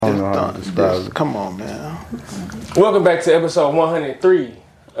know how to describe it. Come on, man. Welcome back to episode 103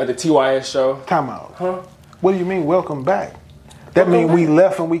 of the TYS show. Time out. Huh? What do you mean, welcome back? That means we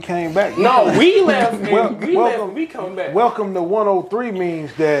left and we came back. No, we left and welcome, we come back. Welcome to 103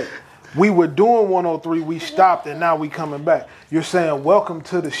 means that we were doing 103, we stopped, and now we coming back. You're saying welcome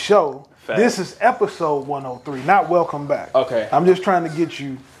to the show. Fact. This is episode 103, not welcome back. Okay. I'm just trying to get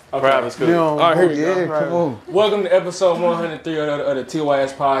you. Okay, that's good. All right, here we go. Yeah, come on. Welcome to episode 103 of the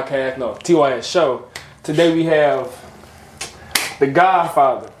TYS podcast. No, TYS show. Today we have the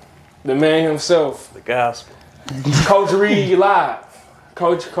Godfather, the man himself, The gospel. Coach Reed live.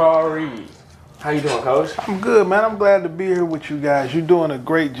 Coach Carl Reed. How you doing, Coach? I'm good, man. I'm glad to be here with you guys. You're doing a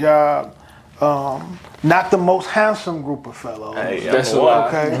great job. Not the most handsome group of fellows. Hey, That's a I'm lie.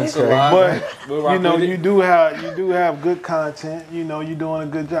 Okay. That's a lie. But We'll rock you know, with it. you do have good content. You know, you're doing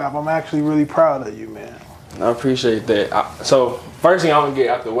a good job. I'm actually really proud of you, man. I appreciate that. So first thing I'm gonna get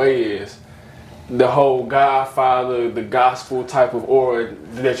out the way is the whole Godfather, the gospel type of aura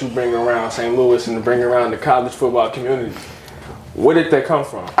that you bring around St. Louis and bring around the college football community. Where did that come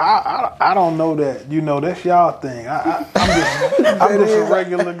from? I don't know that. You know, that's y'all thing. I'm just a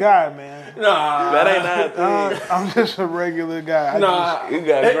regular guy, man. Nah, That ain't our thing. I'm just a regular guy. nah. You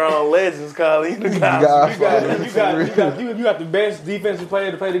got grown legends calling you the gospel. Godfather. You got the best defensive player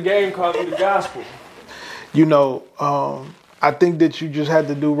to play the game calling the gospel. You know, I think that you just had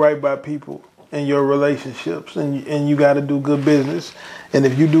to do right by people in your relationships, and you got to do good business. And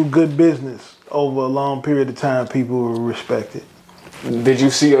if you do good business over a long period of time, people will respect it. Did you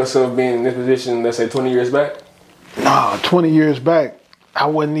see yourself being in this position, let's say 20 years back? No, 20 years back, I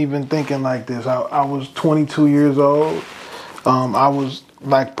wasn't even thinking like this. I was 22 years old. I was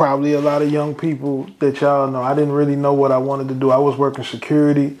like probably a lot of young people that y'all know. I didn't really know what I wanted to do. I was working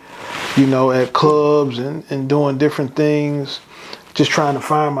security, you know, at clubs and doing different things, just trying to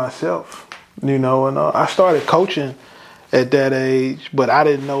find myself, you know. And I started coaching at that age, but I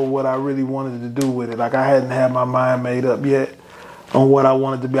didn't know what I really wanted to do with it. Like I hadn't had my mind made up yet on what I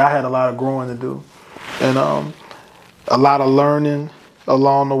wanted to be. I had a lot of growing to do and a lot of learning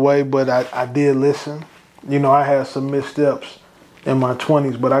along the way, but I did listen. You know, I had some missteps in my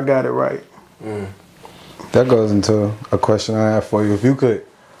 20s, but I got it right. That goes into a question I have for you. If you could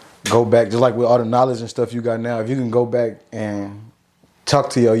go back, just like with all the knowledge and stuff you got now, if you can go back and talk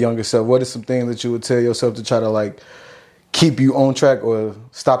to your younger self, what are some things that you would tell yourself to try to like keep you on track or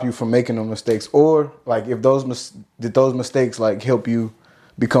stop you from making those mistakes? Or like if did those mistakes like help you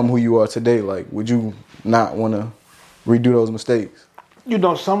become who you are today? Like would you not want to redo those mistakes? You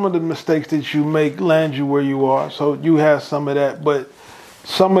know, some of the mistakes that you make land you where you are. So you have some of that, but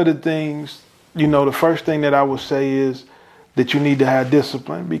some of the things, you know, the first thing that I would say is that you need to have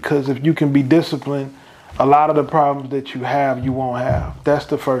discipline, because if you can be disciplined, a lot of the problems that you have, you won't have. That's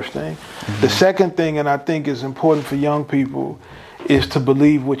the first thing. Mm-hmm. The second thing, and I think is important for young people, is to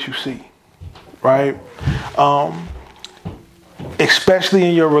believe what you see, right? Especially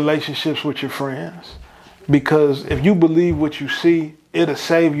in your relationships with your friends. Because if you believe what you see, it'll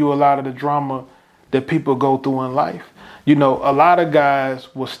save you a lot of the drama that people go through in life. You know, a lot of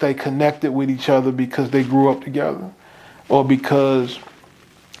guys will stay connected with each other because they grew up together, or because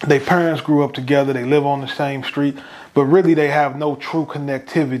their parents grew up together, they live on the same street, but really they have no true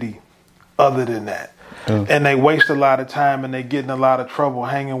connectivity other than that. And they waste a lot of time and they get in a lot of trouble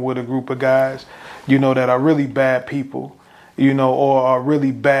hanging with a group of guys, you know, that are really bad people, you know, or are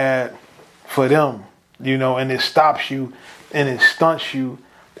really bad for them, you know, and it stops you and it stunts you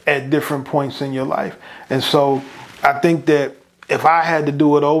at different points in your life. And so I think that if I had to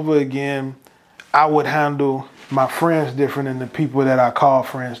do it over again, I would handle my friends different and the people that I call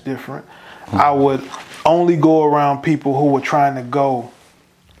friends different. I would only go around people who were trying to go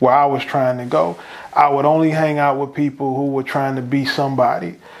where I was trying to go. I would only hang out with people who were trying to be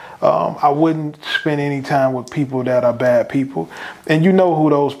somebody. I wouldn't spend any time with people that are bad people. And you know who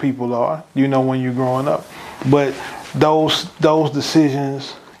those people are, you know, when you're growing up. But those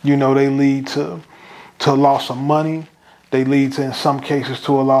decisions, you know, they lead to a loss of money. They lead to, in some cases,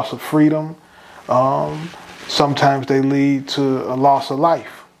 to a loss of freedom. Sometimes they lead to a loss of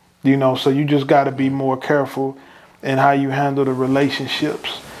life, you know, so you just got to be more careful in how you handle the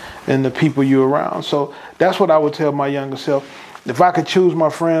relationships and the people you're around. So that's what I would tell my younger self. If I could choose my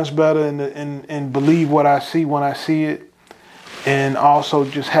friends better and believe what I see when I see it, and also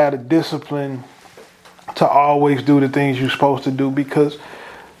just have the discipline to always do the things you're supposed to do, because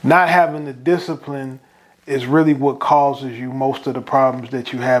not having the discipline is really what causes you most of the problems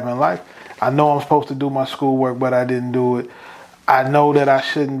that you have in life. I know I'm supposed to do my schoolwork, but I didn't do it. I know that I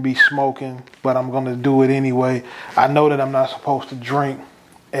shouldn't be smoking, but I'm going to do it anyway. I know that I'm not supposed to drink,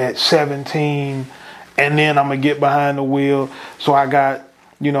 at 17, and then I'm gonna get behind the wheel. So I got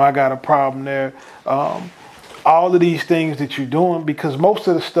a problem there. All of these things that you're doing, because most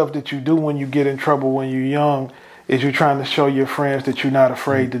of the stuff that you do when you get in trouble when you're young is you're trying to show your friends that you're not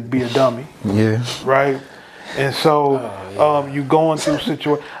afraid to be a dummy. Yeah. Right? And so you going through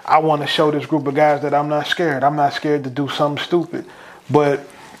situations. I want to show this group of guys that I'm not scared. I'm not scared to do something stupid. But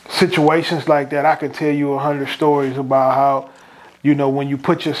situations like that, I could tell you 100 stories about how, when you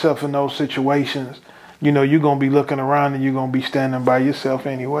put yourself in those situations, you're going to be looking around and you're going to be standing by yourself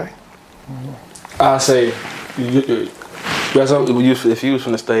anyway. I say, if you was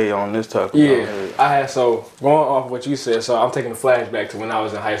going to stay on this topic. Yeah, so going off what you said, so I'm taking a flashback to when I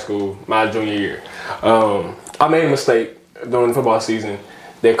was in high school, my junior year. I made a mistake during the football season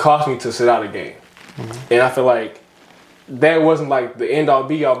that cost me to sit out a game. Mm-hmm. And I feel like that wasn't like the end all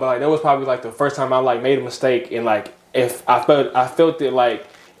be all, but like that was probably like the first time I like made a mistake, and like if I felt it like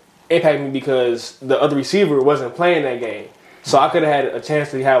impacted me because the other receiver wasn't playing that game. So I could have had a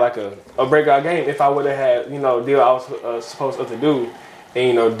chance to have like a breakout game if I would have had, deal I was supposed to do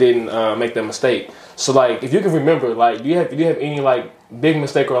and, didn't make that mistake. So like, if you can remember, like, do you have any like big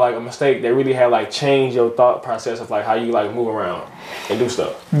mistake or like a mistake that really had like changed your thought process of like how you like move around and do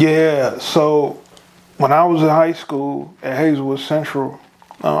stuff? Yeah. So when I was in high school at Hazelwood Central,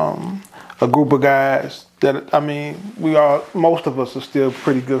 a group of guys that, most of us are still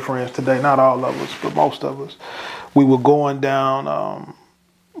pretty good friends today. Not all of us, but most of us. We were going down,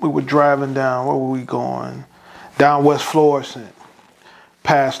 we were driving down, where were we going? Down West Florissant,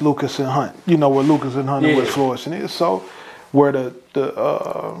 past Lucas and Hunt. You know where Lucas and Hunt and West Florissant is. So where the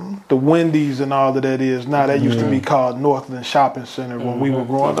Wendy's and all of that is now, that used to be called Northland Shopping Center when we were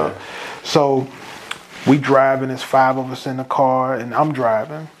growing up. So we driving, there's 5 of us in the car, and I'm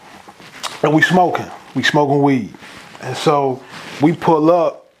driving, and we smoking weed. And so we pull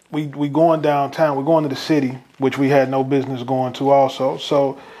up, we going downtown, we're going to the city, which we had no business going to also.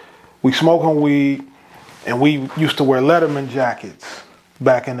 So we smoking weed, and we used to wear Letterman jackets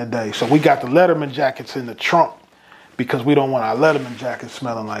back in the day. So we got the Letterman jackets in the trunk because we don't want our Letterman jackets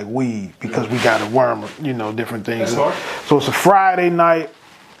smelling like weed, because we got to worm, different things. So it's a Friday night,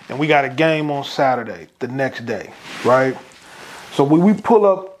 and we got a game on Saturday, the next day, right? So we pull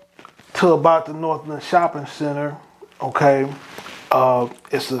up to about the Northland Shopping Center, okay?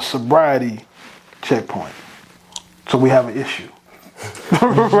 It's a sobriety checkpoint. So we have an issue.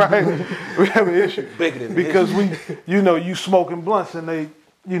 Right? We have an issue. Because you smoking blunts and they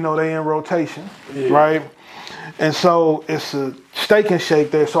in rotation, right? And so it's a Steak and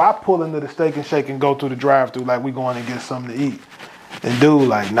Shake there. So I pull into the Steak and Shake and go through the drive-thru like we going to get something to eat. And dude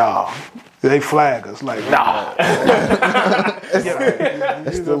like, nah. They flag us like, nah.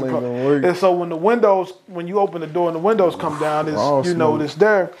 It still ain't gonna work. And so when you open the door and the windows come down, it's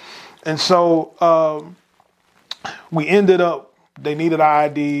there. And so we ended up, they needed our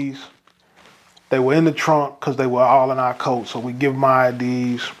IDs. They were in the trunk because they were all in our coats. So we give them our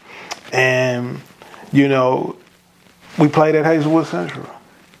IDs. And, we played at Hazelwood Central.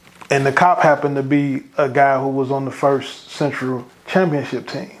 And the cop happened to be a guy who was on the first Central championship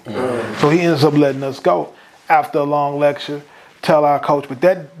team. So he ends up letting us go after a long lecture, tell our coach. But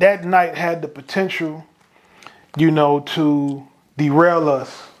that night had the potential, to derail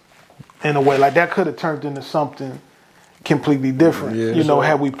us in a way. Like that could have turned into something completely different.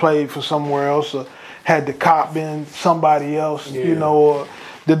 Had we played for somewhere else, or had the cop been somebody else, or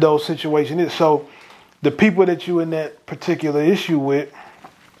did those situations. So the people that you in that particular issue with,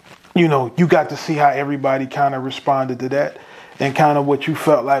 you got to see how everybody kind of responded to that and kind of what you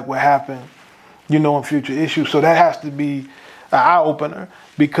felt like would happen, in future issues. So that has to be an eye-opener,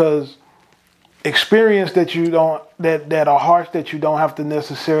 because experience that that are harsh, that you don't have to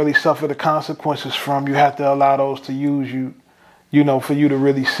necessarily suffer the consequences from, you have to allow those to use you, for you to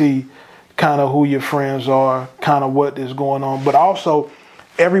really see kind of who your friends are, kind of what is going on. But also,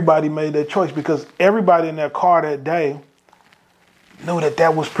 everybody made their choice, because everybody in their car that day knew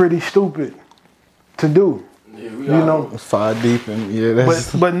that was pretty stupid to do. Yeah, 5 deep,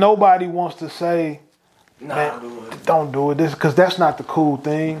 and but nobody wants to say, don't do it. This, because that's not the cool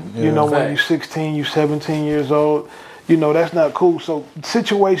thing. When you're 16, you're 17 years old, that's not cool. So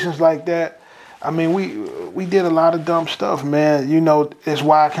situations like that, we did a lot of dumb stuff, man. It's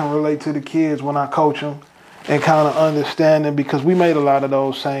why I can relate to the kids when I coach them and kind of understand them, because we made a lot of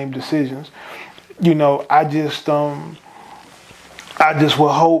those same decisions. I just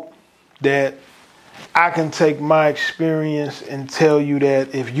would hope that I can take my experience and tell you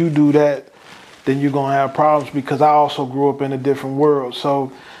that if you do that, then you're going to have problems, because I also grew up in a different world.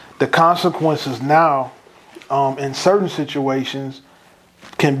 So the consequences now, in certain situations,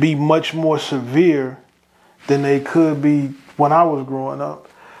 can be much more severe than they could be when I was growing up.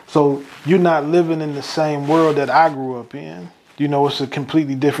 So you're not living in the same world that I grew up in. You know, it's a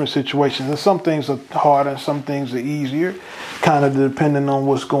completely different situation. And some things are harder and some things are easier, kind of depending on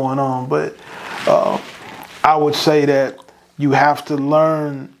what's going on. But I would say that you have to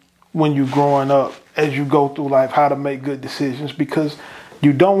learn when you're growing up, as you go through life, how to make good decisions, because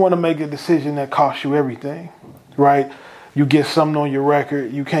you don't want to make a decision that costs you everything, right? You get something on your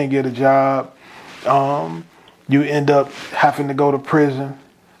record, you can't get a job, you end up having to go to prison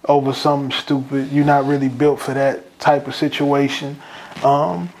over something stupid. You're not really built for that type of situation.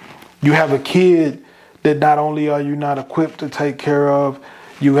 You have a kid that not only are you not equipped to take care of,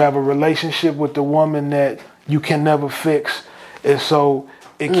 you have a relationship with the woman that you can never fix. And so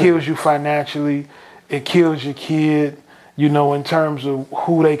it kills you financially, it kills your kid, you know, in terms of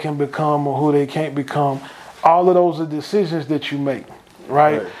who they can become or who they can't become. All of those are decisions that you make,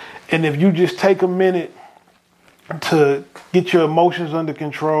 right? And if you just take a minute to get your emotions under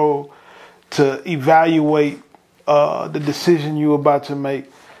control, to evaluate the decision you're about to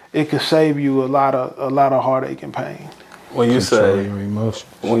make, it could save you a lot of heartache and pain. When you Control your emotions.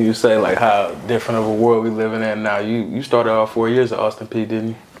 When you say like how different of a world we living in now, you started off 4 years at Austin Peay, didn't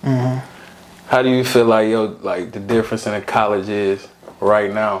you? Mm-hmm. How do you feel like the difference in the college is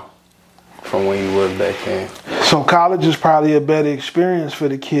right now from when you was back then? So college is probably a better experience for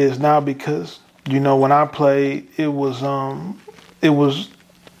the kids now because, you know, when I played, it was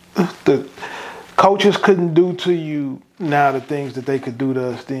the coaches couldn't do to you now the things that they could do to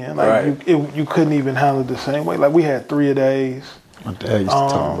us then. Like you couldn't even handle it the same way. Like we had 3-a-days. My dad used to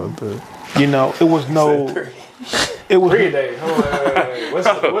talk about that. You know, it was no. It was 3 days. Hold on, wait.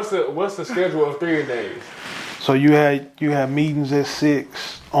 What's the schedule of 3 days? So you had meetings at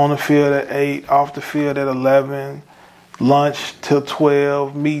 6, on the field at 8, off the field at 11, lunch till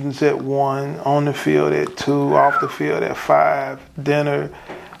 12, meetings at 1, on the field at 2, off the field at 5, dinner,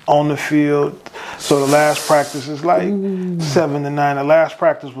 on the field. So the last practice is like 7 to 9. The last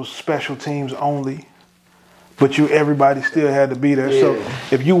practice was special teams only, but everybody still had to be there. Yeah. So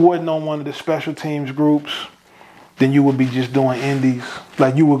if you wasn't on one of the special teams groups, then you would be just doing indies.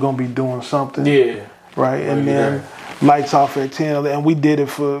 Like you were gonna be doing something. Yeah. Right, and then lights off at 10, and we did it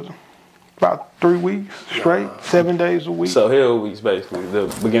for about 3 weeks straight, 7 days a week. So hell weeks, basically, the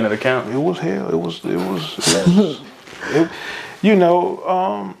beginning of the camp. It was hell. It was you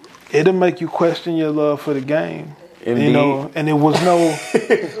know, it'll make you question your love for the game. Indeed. You know, and there was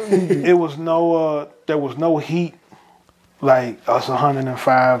no heat, like us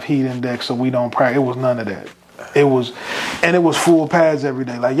 105 heat index, so we don't practice. It was none of that. It was full pads every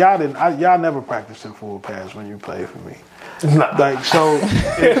day. Like y'all never practiced in full pads when you played for me. Nah. Like so,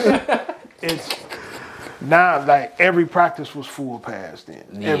 it's now like every practice was full pads. Then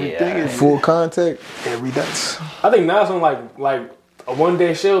everything is full contact every day. I think now it's on like a 1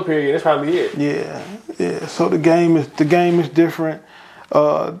 day shell period. That's probably it. Yeah. So the game is different.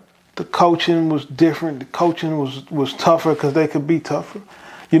 The coaching was different. The coaching was tougher because they could be tougher.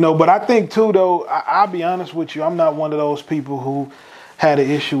 You know, but I think too, though, I'll be honest with you, I'm not one of those people who had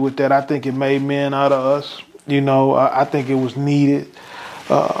an issue with that. I think it made men out of us. You know, I think it was needed.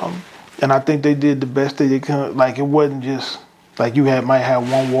 And I think they did the best they could. Like, it wasn't just, like you might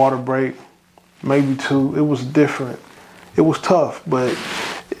have one water break, maybe 2. It was different. It was tough. But,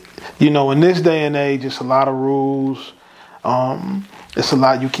 you know, in this day and age, it's a lot of rules. It's a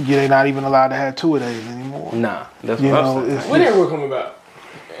lot. You're not even allowed to have 2 of days anymore. Nah, that's what I'm saying. When did it come about?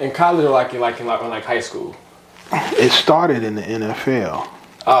 In college or like in high school? It started in the NFL.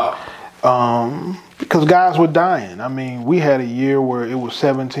 Oh. Because guys were dying. I mean, we had a year where it was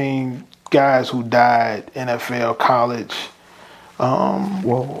 17 guys who died, NFL, college.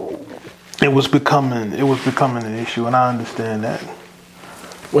 It was becoming an issue, and I understand that.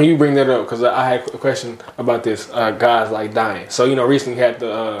 When you bring that up, because I had a question about this, guys like dying. So, you know, recently had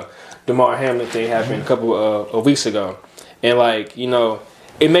the Damar Hamlin thing happen a couple of weeks ago. And like, you know,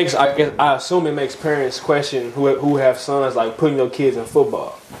 it makes, I assume it makes parents question who have sons, like putting your kids in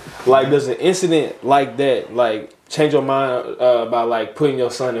football. Like, does an incident like that, like, change your mind about like putting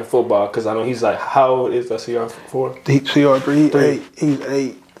your son in football? Because I know he's like, how old is that, CR4? CR3, he's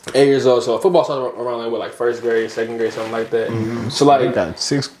 8. 8 years old. So football starts around like first grade, second grade, something like that. Mm-hmm. So like, we got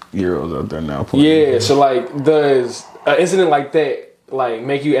 6-year-olds out there now. Yeah. So like, does an incident like that like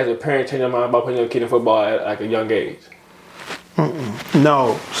make you as a parent change your mind about putting your kid in football at like a young age?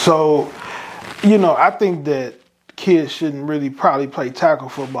 No. So, you know, I think that kids shouldn't really probably play tackle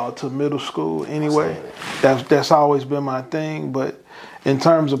football till middle school anyway. That's always been my thing. But in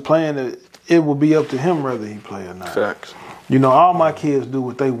terms of playing it will be up to him whether he play or not. Facts. You know, all my kids do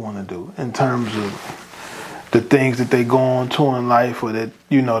what they want to do in terms of the things that they go on to in life, or that,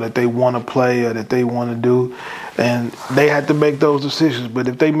 you know, that they want to play or that they want to do. And they have to make those decisions. But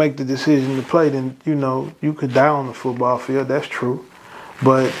if they make the decision to play, then, you know, you could die on the football field. That's true.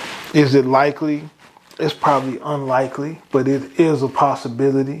 But is it likely? It's probably unlikely, but it is a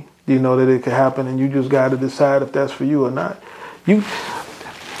possibility, you know, that it could happen, and you just got to decide if that's for you or not.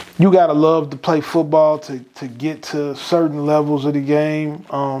 You got to love to play football to get to certain levels of the game,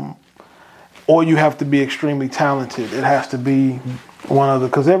 or you have to be extremely talented. It has to be one of the,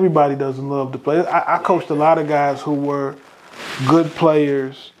 because everybody doesn't love to play. I coached a lot of guys who were good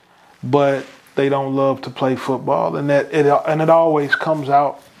players, but they don't love to play football, and it always comes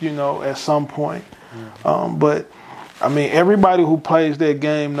out, you know, at some point. But I mean, everybody who plays their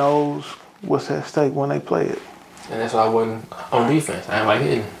game knows what's at stake when they play it. And that's why I wasn't on defense. I ain't like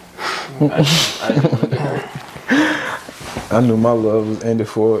hitting. I didn't want to get hurt. I knew my love was ended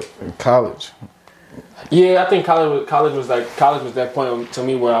for it in college. Yeah, I think college was that point to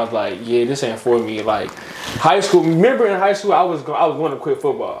me where I was like, yeah, this ain't for me. Like high school. Remember in high school, I was going to quit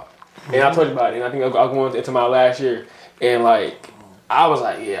football, and I told you about it. And I think I was going into my last year, and like I was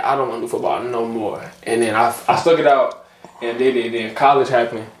like, yeah, I don't want to do football no more. And then I stuck it out and did it. And then college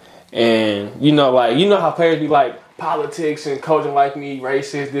happened, and you know how players be like politics and coaching like me,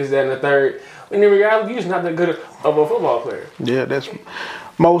 racist, this, that, and the third. And in reality, you're just not that good of a football player. Yeah, that's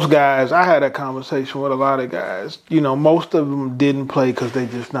most guys. I had a conversation with a lot of guys. You know, most of them didn't play because they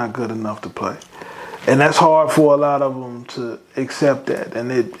just not good enough to play. And that's hard for a lot of them to accept that.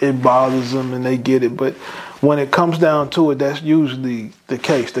 And it bothers them, and they get it. But when it comes down to it, that's usually the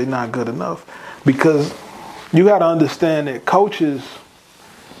case. They're not good enough. Because you got to understand that coaches,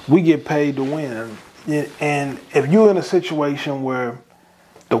 we get paid to win. And if you're in a situation where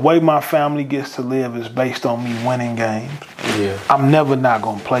the way my family gets to live is based on me winning games, yeah, I'm never not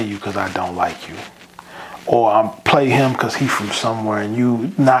going to play you because I don't like you. Or I'm play him because he's from somewhere, and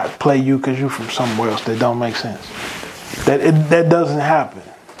you not play you because you from somewhere else. That don't make sense. That doesn't happen.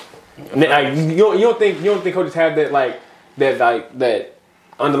 Like, you don't think coaches have that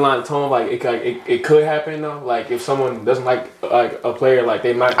underlying tone, like it could happen though. Like if someone doesn't like a player, like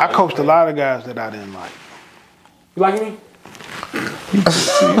they might. I coached a lot of guys that I didn't like. You like me?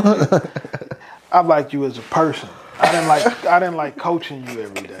 I liked you as a person. I didn't like coaching you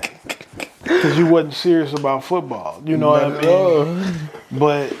every day because you wasn't serious about football. You know what I mean?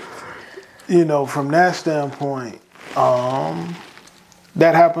 But you know, from that standpoint,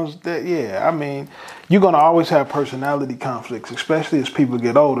 that happens. I mean, you're gonna always have personality conflicts, especially as people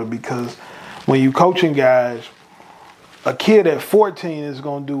get older, because when you coaching guys, a kid at 14 is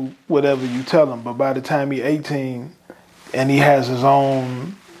gonna do whatever you tell him, but by the time he's 18 and he has his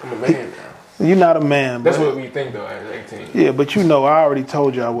own, I'm a man now. You're not a man. That's what we think though at 18. Yeah, but you know, I already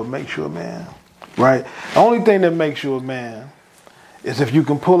told you I would make you a man, right? The only thing that makes you a man is if you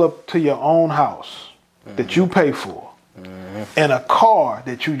can pull up to your own house that you pay for, and a car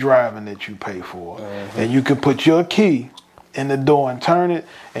that you driving that you pay for, and you can put your key in the door and turn it,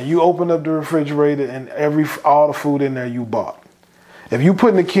 and you open up the refrigerator and all the food in there you bought. If you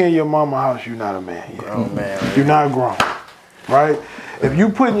putting the key in your mama's house, you're not a man yet. Grown man. You're not grown, right? If you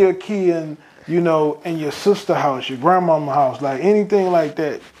putting your key in, you know, in your sister's house, your grandmama's house, like anything like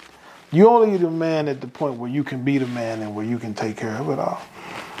that, you only the man at the point where you can be the man and where you can take care of it all.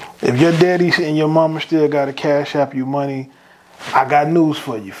 If your daddy and your mama still got to cash app you money, I got news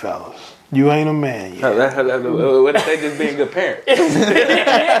for you fellas. You ain't a man yet. What if they just being good parents?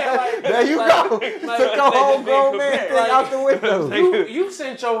 There you go. Took a whole grown man thing out the window. You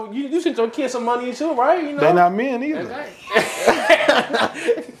sent your kids some money too, right? You know? They not men either.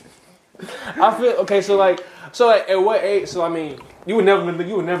 I feel okay. So at what age? So I mean, you would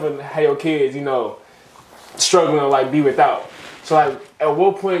never have your kids, you know, struggling to like be without. So like, at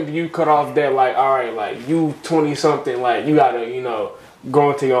what point do you cut off that? Like, all right, like you 20 something, like you gotta, you know,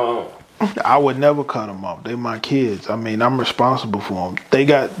 go into your own. I would never cut them off. They my kids. I mean, I'm responsible for them. They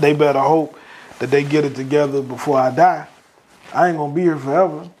better hope that they get it together before I die. I ain't gonna be here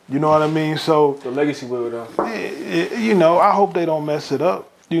forever. You know what I mean? So the legacy will though. You know, I hope they don't mess it up.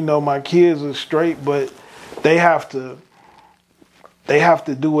 You know, my kids are straight, but they have to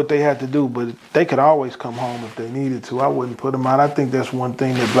do what they have to do. But they could always come home if they needed to. I wouldn't put them out. I think that's one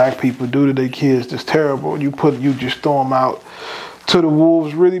thing that black people do to their kids that's terrible. You just throw them out to the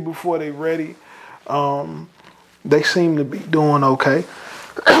wolves really before they ready. They seem to be doing okay.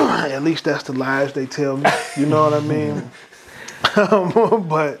 At least that's the lies they tell me. You know what I mean?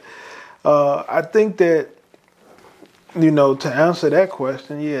 But I think that, you know, to answer that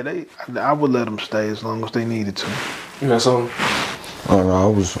question, yeah, I would let them stay as long as they needed to. You got something? Oh no, I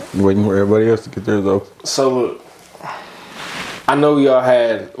was waiting for everybody else to get theirs though. So look, I know we all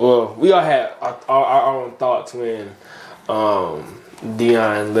had our own thoughts when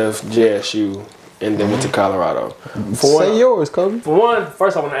Deion left JSU and then went to Colorado. Say yours, Kobe. For one,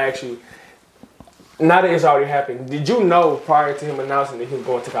 first I want to ask you, now that it's already happened, did you know prior to him announcing that he was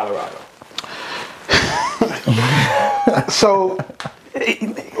going to Colorado? So,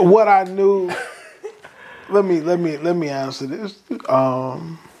 what I knew. Let me answer this. I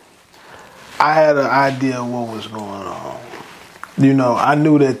had an idea of what was going on. You know, I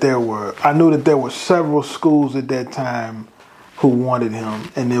knew that there were several schools at that time who wanted him,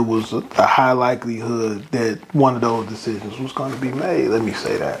 and there was a high likelihood that one of those decisions was going to be made. Let me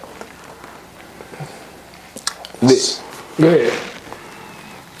say that. Go ahead.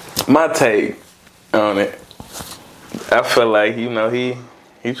 My take on it, I feel like, you know, he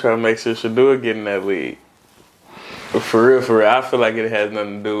trying to make sure Shedeur get in that league. But for real, I feel like it has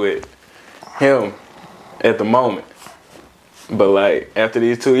nothing to do with him at the moment. But like after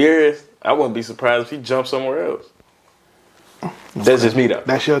these 2 years, I wouldn't be surprised if he jumped somewhere else. That's just me though.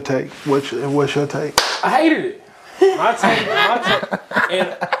 That's your take. What's your take? I hated it. My take,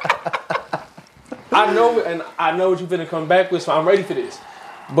 and I know what you're gonna come back with, so I'm ready for this.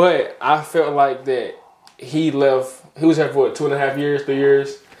 But I felt like that he left. He was here for what, 2.5 years, 3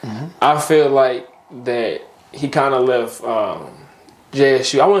 years. Mm-hmm. I feel like that he kind of left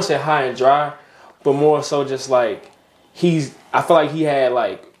JSU. I wouldn't say high and dry, but more so just like I feel like he had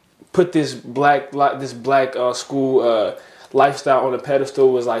like put this black school lifestyle on the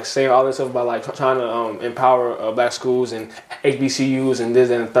pedestal, was like saying all this stuff about like trying to empower black schools and HBCUs and this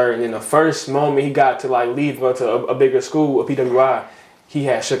and the third. And then the first moment he got to like leave, go to a bigger school, a PWI, he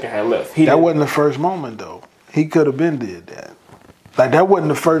had shook and had left. That wasn't the first moment though. He could have been did that. Like that wasn't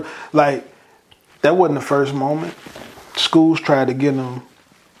the first. Like that wasn't the first moment. Schools tried to get him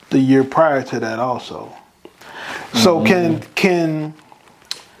the year prior to that also. So can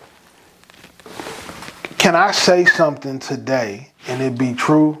I say something today and it be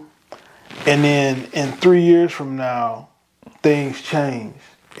true, and then in 3 years from now things change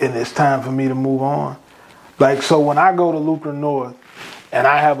and it's time for me to move on? Like, so when I go to Lutheran North and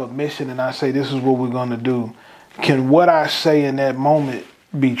I have a mission and I say this is what we're going to do, can what I say in that moment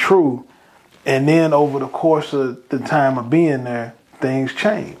be true? And then over the course of the time of being there, things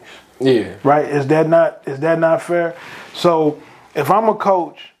change. Yeah. Right? Is that not fair? So if I'm a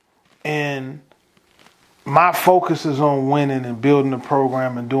coach and my focus is on winning and building the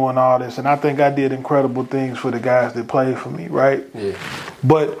program and doing all this, and I think I did incredible things for the guys that played for me, right? Yeah.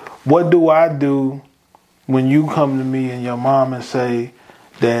 But what do I do when you come to me and your mom and say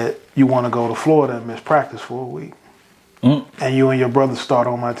that you want to go to Florida and miss practice for a week, and you and your brother start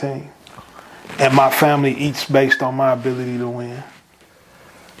on my team, and my family eats based on my ability to win?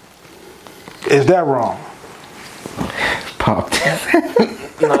 Is that wrong? Popped.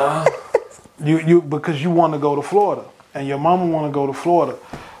 Nah. You because you want to go to Florida and your mama want to go to Florida,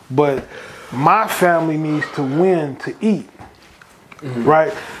 but my family needs to win to eat,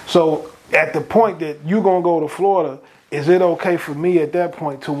 right? So at the point that you're gonna go to Florida, is it okay for me at that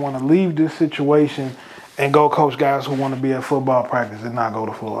point to want to leave this situation and go coach guys who want to be at football practice and not go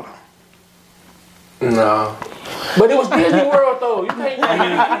to Florida? No. But it was Disney World though. You can't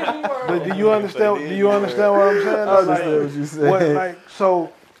Disney World. But do you understand? Do you understand what I'm saying? I understand what you said.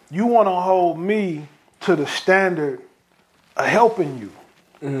 So you want to hold me to the standard of helping you,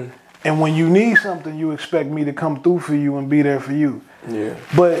 and when you need something, you expect me to come through for you and be there for you. Yeah.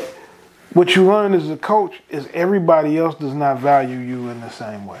 But what you learn as a coach is everybody else does not value you in the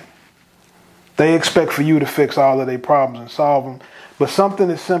same way. They expect for you to fix all of their problems and solve them. But something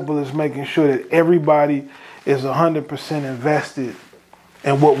as simple as making sure that everybody is 100% invested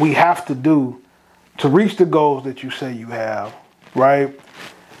in what we have to do to reach the goals that you say you have, right?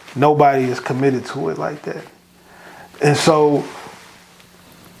 Nobody is committed to it like that. And so,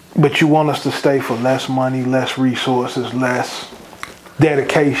 but you want us to stay for less money, less resources, less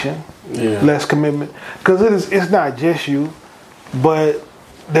dedication, less commitment. Because it's not just you, but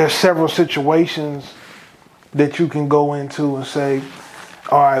there's several situations that you can go into and say,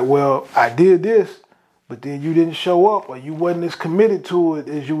 all right, well, I did this, but then you didn't show up, or you wasn't as committed to it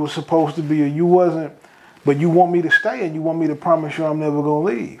as you were supposed to be, or you wasn't, but you want me to stay and you want me to promise you I'm never going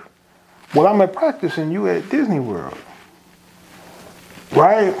to leave. Well, I'm at practice and you at Disney World.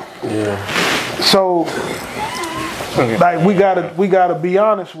 Right? Yeah. So, like, we gotta be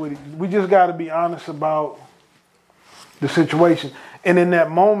honest with it. We just gotta be honest about the situation. And in that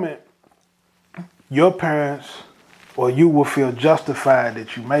moment, your parents or you will feel justified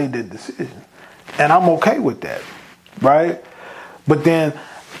that you made that decision. And I'm okay with that. right? But then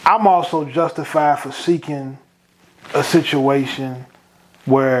I'm also justified for seeking a situation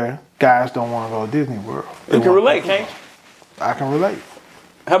where guys don't want to go to Disney World. You can relate, can't you? I can relate.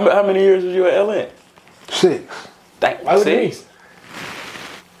 How many years was you at LN? 6. Why would it 6?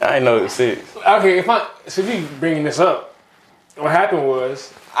 I ain't know it was 6. Okay, so if you bringing this up, what happened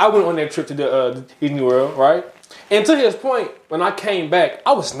was I went on that trip to the Disney World, right? And to his point, when I came back,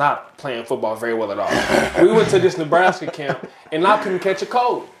 I was not playing football very well at all. We went to this Nebraska camp, and I couldn't catch a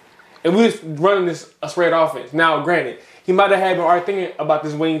cold. And we was running this spread offense. Now, granted, he might have had been already thinking about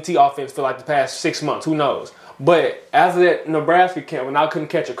this wing T offense for like the past 6 months. Who knows? But after that Nebraska camp, when I couldn't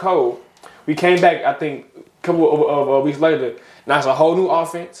catch a cold, we came back, I think, a couple of weeks later. Now it's a whole new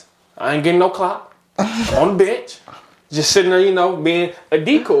offense. I ain't getting no clock. On the bench. Just sitting there, being a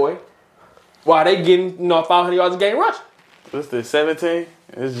decoy while they getting, 500 yards a game rushing. What's this, 17?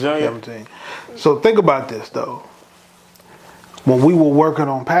 It's junior. 17. So think about this, though. When we were working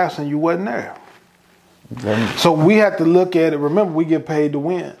on passing, you wasn't there. So we have to look at it. Remember, we get paid to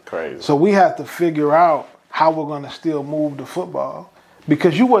win. Crazy. So we have to figure out how we're going to still move the football.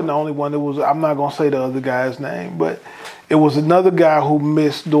 Because you wasn't the only one that was, I'm not going to say the other guy's name, but it was another guy who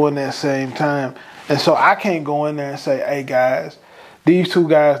missed during that same time. And so I can't go in there and say, hey, guys, these 2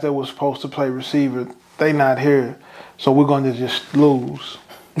 guys that were supposed to play receiver, they not here. So we're going to just lose,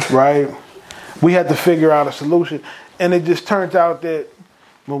 right? We had to figure out a solution. And it just turned out that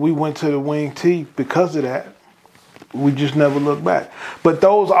when we went to the wing T, because of that, we just never looked back. But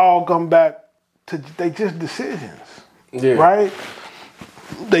those all come back to, they just decisions, right?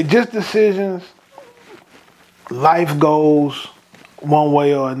 They just decisions. Life goes one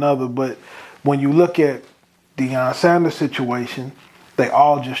way or another. But when you look at Deion Sanders' situation, they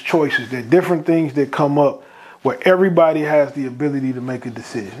all just choices. They're different things that come up where everybody has the ability to make a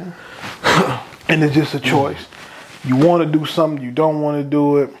decision. And it's just a choice. You want to do something, you don't want to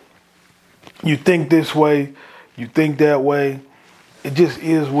do it. You think this way, you think that way. It just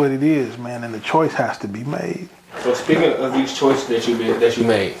is what it is, man, and the choice has to be made. So speaking of these choices that you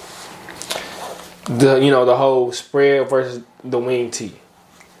made, the whole spread versus the wing T.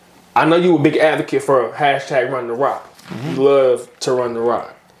 I know you were a big advocate for hashtag run the rock. You love to run the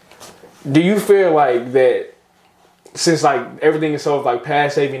rock. Do you feel like that since like everything is so like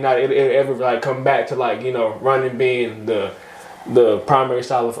pass saving, not it ever like come back to like running being the primary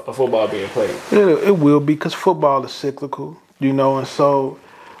style of football being played? It will be because football is cyclical, and so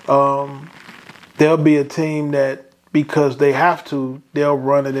there'll be a team that because they have to, they'll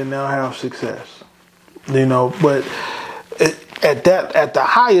run it and they'll have success, But at the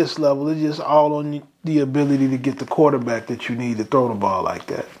highest level, it's just all on the ability to get the quarterback that you need to throw the ball like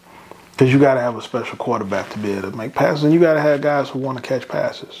that. Because you got to have a special quarterback to be able to make passes, and you got to have guys who want to catch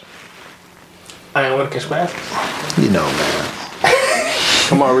passes. I ain't want to catch passes. Man.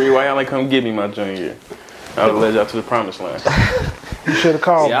 Come on, Reed. Why y'all ain't come get me my junior year? I would have led y'all to the promised land. You should have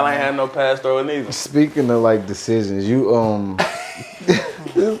called me. Y'all ain't had no pass throwing either. Speaking of like decisions, you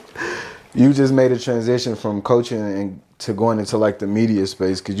you just made a transition from coaching and to going into like the media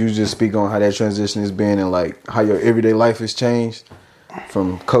space. Could you just speak on how that transition has been and like how your everyday life has changed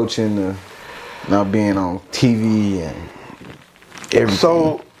from coaching to now being on TV and everything?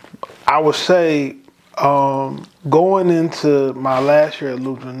 So I would say going into my last year at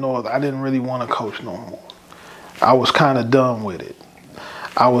Lutheran North, I didn't really want to coach no more. I was kind of done with it.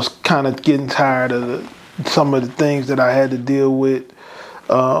 I was kind of getting tired of some of the things that I had to deal with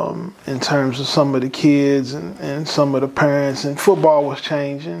in terms of some of the kids and some of the parents. And football was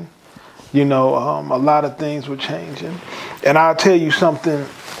changing. A lot of things were changing. And I'll tell you something,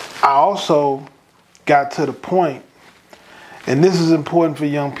 I also got to the point, and this is important for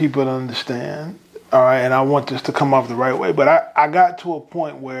young people to understand, all right, and I want this to come off the right way, but I got to a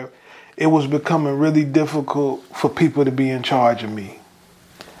point where it was becoming really difficult for people to be in charge of me.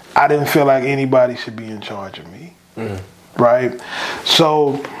 I didn't feel like anybody should be in charge of me, right?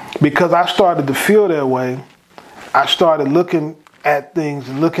 So because I started to feel that way, I started looking at things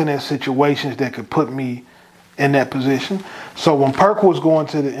and looking at situations that could put me in that position. So when Perk was going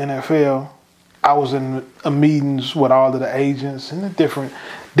to the NFL, I was in meetings with all of the agents, and the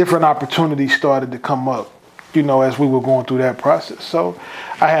different opportunities started to come up, as we were going through that process. So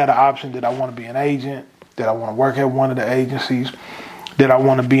I had an option that I want to be an agent, that I want to work at one of the agencies, that I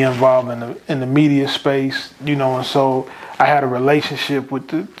want to be involved in the media space, and so I had a relationship with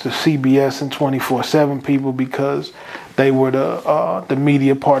the CBS and 24/7 people because they were the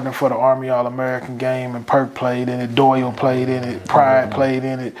media partner for the Army All-American game, and Perk played in it, Doyle played in it, Pride played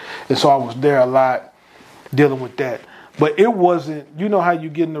in it, and so I was there a lot dealing with that. But it wasn't, how you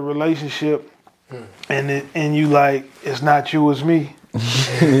get in a relationship and you like, it's not you, it's me.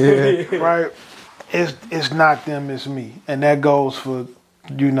 Right? It's not them, it's me. And that goes for,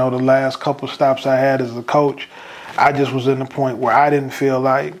 the last couple stops I had as a coach. I just was in the point where I didn't feel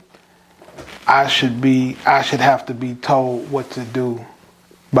like I should have to be told what to do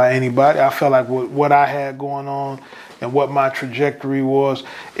by anybody. I felt like what I had going on and what my trajectory was,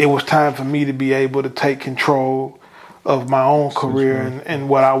 it was time for me to be able to take control of my own career and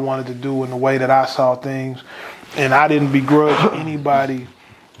what I wanted to do and the way that I saw things. And I didn't begrudge anybody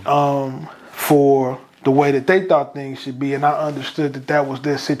for the way that they thought things should be. And I understood that was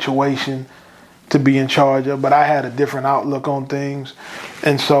their situation to be in charge of, but I had a different outlook on things.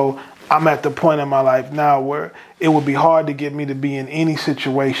 And so I'm at the point in my life now where it would be hard to get me to be in any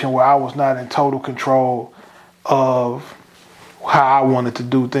situation where I was not in total control of how I wanted to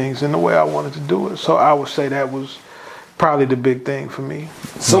do things and the way I wanted to do it. So I would say that was probably the big thing for me.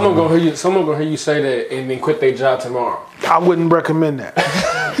 Someone gonna hear you say that and then quit their job tomorrow. I wouldn't recommend that.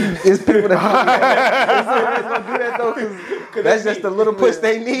 It's people that gonna do that though, because that's just the little push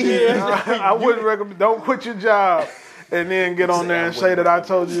they need. I wouldn't recommend. Don't quit your job and then get on there and say that I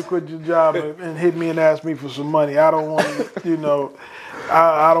told you to quit your job and hit me and ask me for some money. I don't want to,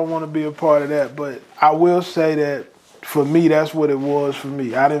 I don't want to be a part of that. But I will say that for me, that's what it was for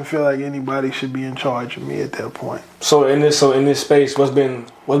me. I didn't feel like anybody should be in charge of me at that point. So in this space, what's been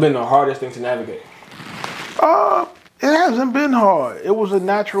the hardest thing to navigate? It hasn't been hard. It was a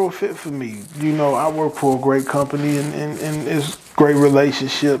natural fit for me. I work for a great company and it's great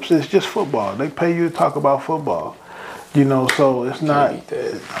relationships. It's just football. They pay you to talk about football. So it's not,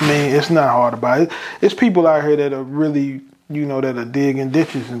 it's not hard about it. It's people out here that are really, that are digging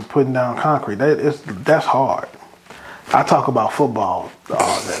ditches and putting down concrete. That's hard. I talk about football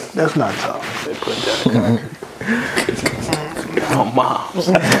all day. That's not tough. They put down concrete. Oh, moms.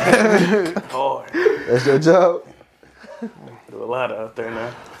 Hard. That's your job? Do a lot out there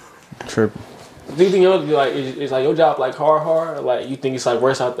now. Tripping. Do you think is like your job like hard, or like you think it's like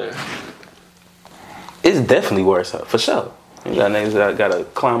worse out there? It's definitely worse out, for sure. You got niggas that got to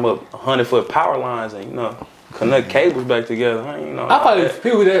climb up 100-foot power lines and, connect cables back together. I probably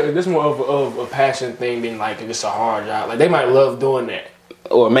people that this more of a passion thing than like it's a hard job. Like they might love doing that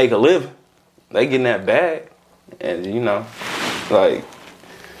or make a living. They getting that bag, and like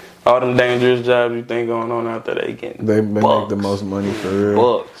all them dangerous jobs you think going on out there, they make the most money for real.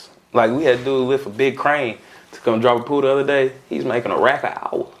 Bucks. Like we had a dude lift a big crane to come drop a pool the other day. He's making a rack an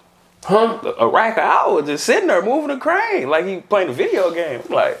hour. Huh? A rack an hour just sitting there moving a crane like he playing a video game.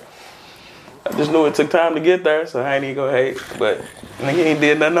 I'm like, I just knew it took time to get there, so I ain't even gonna hate. But nigga ain't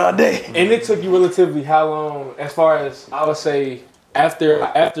did nothing all day. And it took you relatively how long, as far as I would say,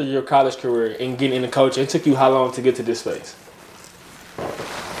 after your college career and getting into coaching, it took you how long to get to this space?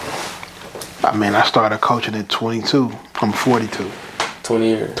 I started coaching at 22. I'm 42. 20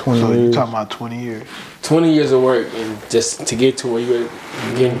 years. 20 so years. You're talking about 20 years. 20 years of work and just to get to where you were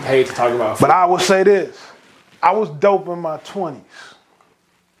getting paid to talk about football. But I would say this. I was dope in my 20s.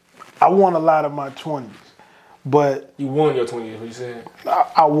 I won a lot of my 20s. But you won your 20 years, what you said?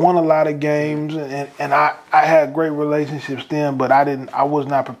 I won a lot of games and I had great relationships then, but I was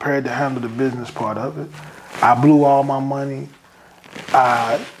not prepared to handle the business part of it. I blew all my money.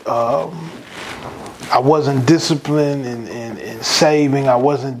 I wasn't disciplined in saving. I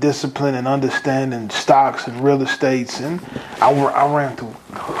wasn't disciplined in understanding stocks and real estates. And I ran through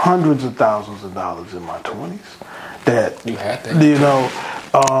hundreds of thousands of dollars in my 20s. That you had that.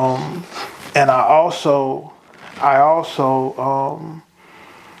 And I also I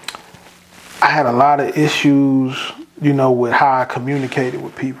had a lot of issues, with how I communicated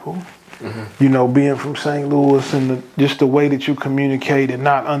with people. Mm-hmm. Being from St. Louis and just the way that you communicate and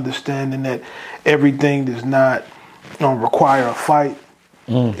not understanding that everything does not require a fight.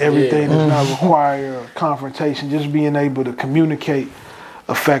 Everything does not require a confrontation. Just being able to communicate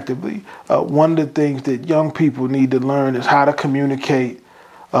effectively. One of the things that young people need to learn is how to communicate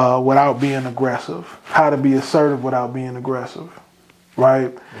without being aggressive, how to be assertive without being aggressive,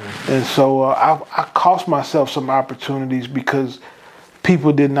 right? Mm-hmm. And so I cost myself some opportunities because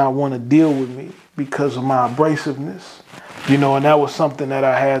people did not want to deal with me because of my abrasiveness, and that was something that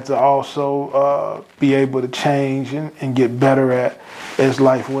I had to also be able to change and get better at as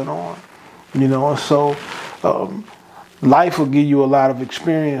life went on, and so life will give you a lot of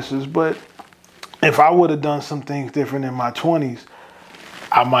experiences, but if I would have done some things different in my 20s,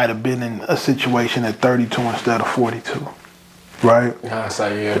 I might have been in a situation at 32 instead of 42, right? In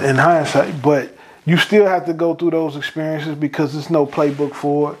hindsight, yeah. In hindsight, but you still have to go through those experiences because there's no playbook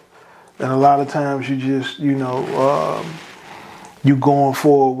for it. And a lot of times you just, you going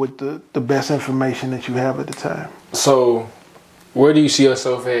forward with the best information that you have at the time. So, where do you see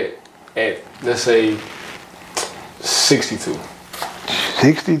yourself at let's say 62?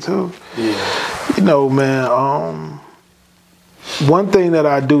 62? Yeah. You know, man, one thing that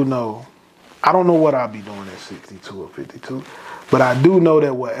I do know, I don't know what I'll be doing at 62 or 52, but I do know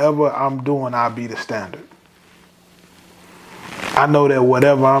that whatever I'm doing, I'll be the standard. I know that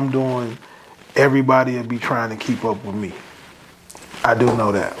whatever I'm doing, everybody will be trying to keep up with me. I do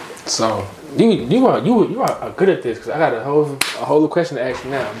know that. So you are good at this, because I got a whole question to ask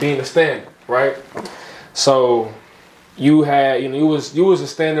you now. Being a standard, right? So you had, you was a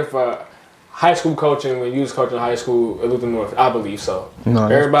standard for high school coaching when you was coaching high school at Luther North, I believe so. No,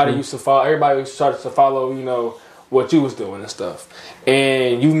 everybody used to follow. Everybody started to follow, what you was doing and stuff.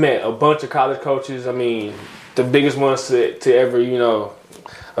 And you met a bunch of college coaches. I mean, the biggest ones to ever,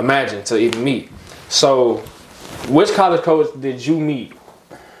 imagine, to even meet. So, which college coach did you meet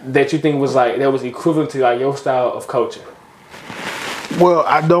that you think was that was equivalent to your style of coaching? Well,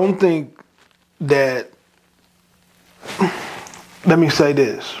 I don't think that. Let me say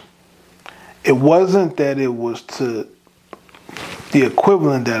this. It wasn't that it was to the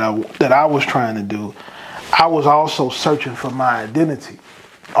equivalent that I was trying to do. I was also searching for my identity,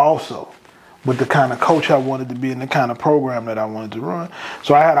 also, with the kind of coach I wanted to be and the kind of program that I wanted to run.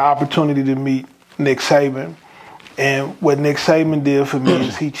 So I had an opportunity to meet Nick Saban, and what Nick Saban did for me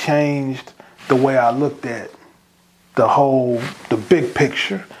is he changed the way I looked at the big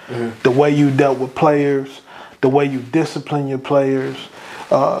picture, the way you dealt with players, the way you discipline your players,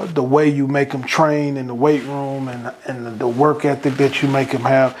 the way you make them train in the weight room, and the work ethic that you make them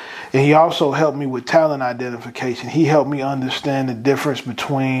have. And he also helped me with talent identification. He helped me understand the difference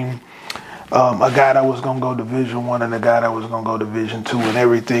between a guy that was going to go Division I and a guy that was going to go Division II, and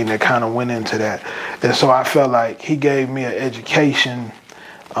everything that kind of went into that. And so I felt like he gave me an education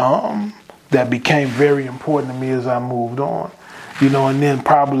that became very important to me as I moved on. And then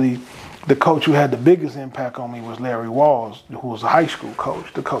probably the coach who had the biggest impact on me was Larry Walls, who was a high school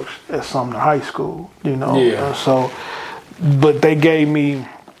coach, the coach at Sumner High School, Yeah. So, but they gave me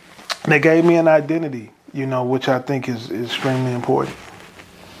an identity, which I think is extremely important.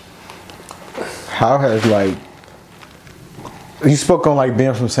 How has you spoke on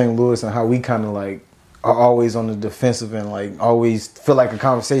being from St. Louis and how we kind of are always on the defensive and always feel like a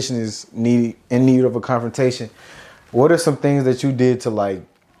conversation is in need of a confrontation. What are some things that you did to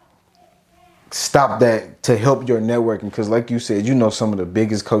stop that, to help your networking? Because like you said, some of the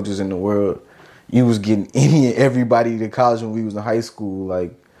biggest coaches in the world. You was getting any and everybody to college when we was in high school.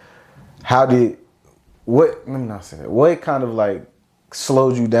 What kind of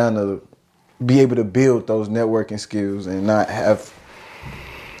slowed you down to be able to build those networking skills and not have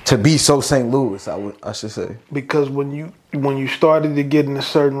to be so St. Louis, I should say? Because when you started to get into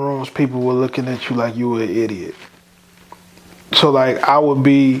certain rooms, people were looking at you like you were an idiot. So I would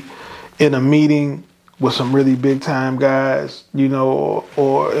be in a meeting with some really big time guys, and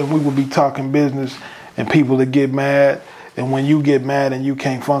we would be talking business, and people would get mad. And when you get mad and you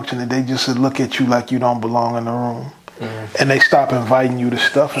can't function, and they just look at you like you don't belong in the room. And they stop inviting you to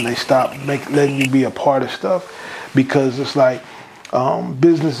stuff, and they stop letting you be a part of stuff, because it's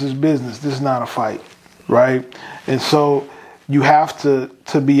business is business. This is not a fight, right? And so you have to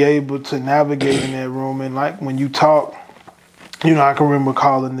be able to navigate in that room. And when you talk, I can remember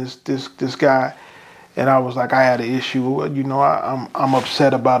calling this guy, and I was I had an issue. I'm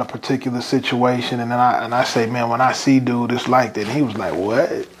upset about a particular situation, and then I say, man, when I see dude, it's like that. And he was like,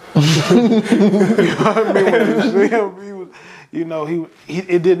 what? You know what I mean? When you see him,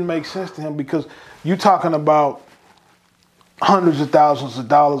 it didn't make sense to him, because you talking about hundreds of thousands of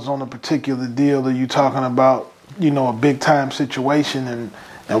dollars on a particular deal, or you talking about a big time situation,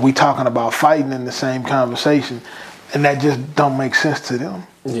 and we talking about fighting in the same conversation, and that just don't make sense to them.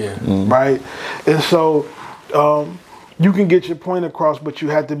 Yeah. Right? And so you can get your point across, but you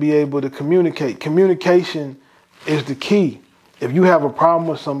have to be able to communicate. Communication is the key. If you have a problem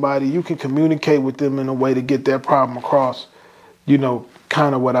with somebody, you can communicate with them in a way to get that problem across,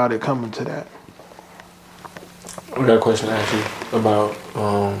 kind of without it coming to that. I got a question to ask you about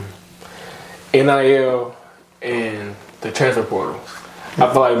NIL and the transfer portal.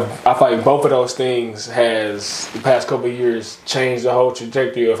 I feel like both of those things has, the past couple of years, changed the whole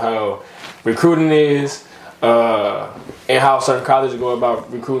trajectory of how recruiting is, and how certain colleges go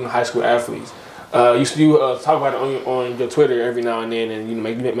about recruiting high school athletes. You talk about it on your Twitter every now and then, and you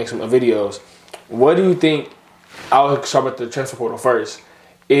make some videos. What do you think? I'll start with the transfer portal first.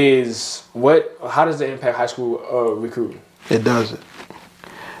 How does it impact high school recruiting? It doesn't.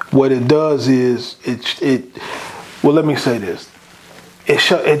 What it does is well, let me say this.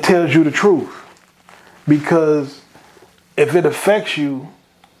 it tells you the truth. Because if it affects you,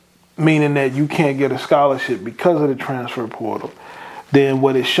 meaning that you can't get a scholarship because of the transfer portal, then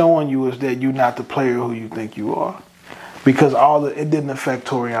what it's showing you is that you're not the player who you think you are. Because it didn't affect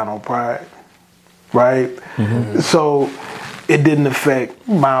Toriano Pride, right? Mm-hmm. So it didn't affect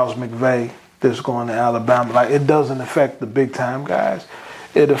Miles McVay that's going to Alabama. Like, it doesn't affect the big time guys.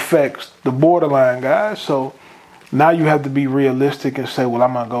 It affects the borderline guys. So now you have to be realistic and say, well,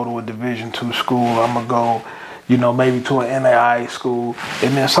 I'm going to go to a Division II school. I'm going to go, maybe to an NAIA school.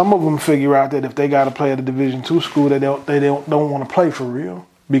 And then some of them figure out that if they got to play at a Division II school, they don't want to play for real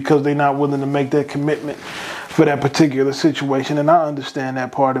because they're not willing to make that commitment for that particular situation. And I understand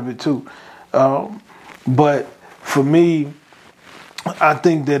that part of it too. But for me, I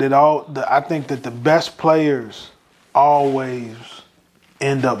think that the best players always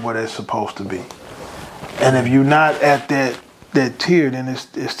end up where they're supposed to be. And if you're not at that tier, then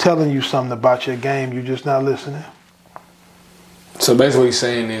it's telling you something about your game. You're just not listening. So basically what he's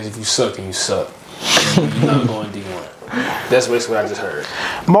saying is if you suck, then you suck. You're not going D1. That's basically what I just heard.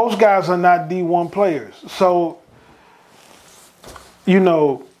 Most guys are not D1 players. So,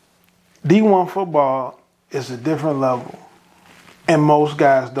 D1 football is a different level. And most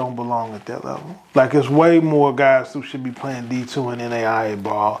guys don't belong at that level. Like, it's way more guys who should be playing D2 and NAIA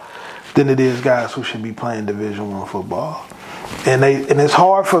ball than it is guys who should be playing Division I football. And it's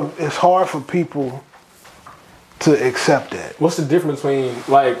hard for people to accept that. What's the difference between,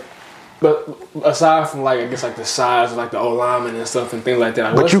 but aside from, I guess, the size of, the O-linemen and stuff and things like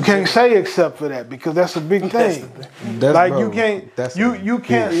that. But you can't say except for that because that's a big thing. You can't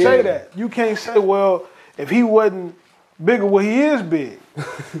say that. You can't say, well, if he wasn't bigger, well, he is big.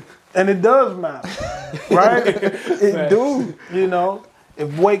 And it does matter, right? It do,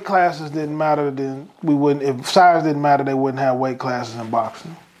 If weight classes didn't matter, then we wouldn't. If size didn't matter, they wouldn't have weight classes in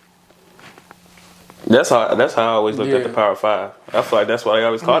boxing. That's how I always looked at the Power 5. I feel like that's why they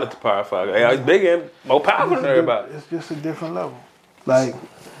always called it the Power 5. He's big and more powerful than everybody. It's just a different level. Like,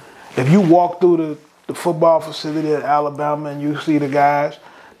 if you walk through the football facility at Alabama and you see the guys,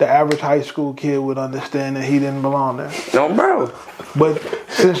 the average high school kid would understand that he didn't belong there. No, bro. But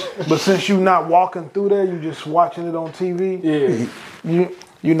since you're not walking through there, you're just watching it on TV. Yeah.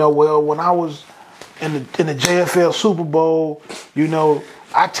 Well, when I was in the JFL Super Bowl,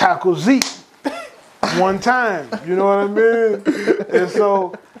 I tackled Zeke one time. You know what I mean? And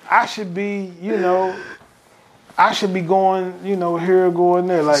so I should be, going, here, going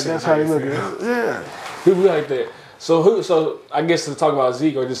there. Like, that's how they look at it. Yeah. People like that. So I guess to talk about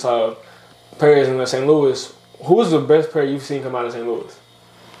Zeke or just players in St. Louis, who's the best player you've seen come out of St. Louis?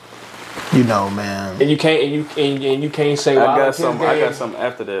 Man. And you can't say. Well, I got something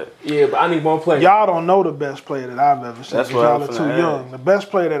after that. Yeah, but I need one player. Y'all don't know the best player that I've ever seen. That's what y'all are too young. The best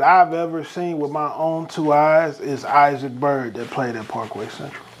player that I've ever seen with my own two eyes is Isaac Byrd that played at Parkway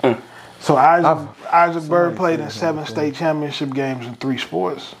Central. So Isaac Byrd played in 7 state championship games in 3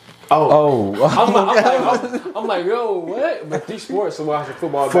 sports. I'm like, yo, what? But 3 sports, so watching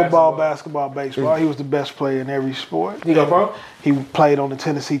football, basketball, baseball. He was the best player in every sport. He go pro? He played on the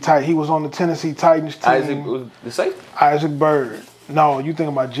Tennessee Titans. He was on the Tennessee Titans team. Isaac was the safety? Isaac Byrd. No, you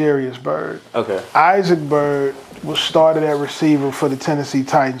think about Jarius Byrd. Okay. Isaac Byrd was started at receiver for the Tennessee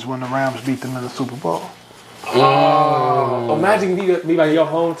Titans when the Rams beat them in the Super Bowl. Imagine be like your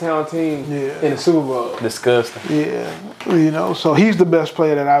hometown team in the Super Bowl. Disgusting. Yeah, so he's the best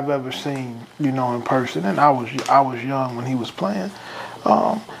player that I've ever seen, in person. And I was young when he was playing.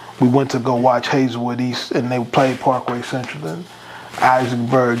 We went to go watch Hazelwood East, and they played Parkway Central. And Isaac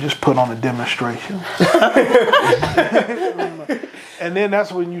Byrd just put on a demonstration. And then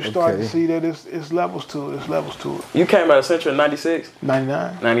that's when you start to see that it's levels to it. You came out of Central in 96?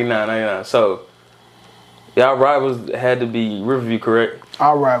 99. 99. So, y'all rivals had to be Riverview, correct?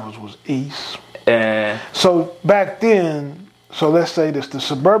 Our rivals was East. And so back then, let's say this, the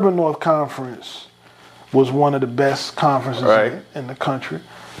Suburban North Conference was one of the best conferences in the country.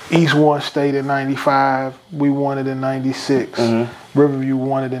 East won state in 95. We won it in 96. Mm-hmm. Riverview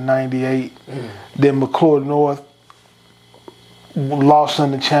won it in 98. Mm-hmm. Then McClure North lost in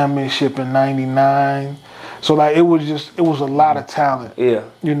the championship in 99. So it was a lot of talent. Yeah.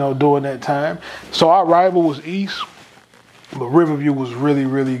 During that time. So our rival was East, but Riverview was really,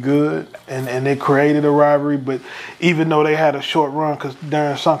 really good, and they created a rivalry. But even though they had a short run, because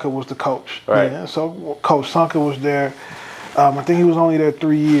Darren Sunker was the coach, right? Yeah, so Coach Sunker was there. I think he was only there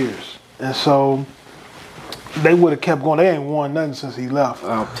 3 years, and so they would have kept going. They ain't won nothing since he left.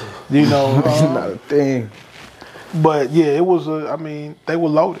 Not a thing. But yeah, it was they were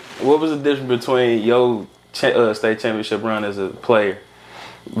loaded. What was the difference between your state championship run as a player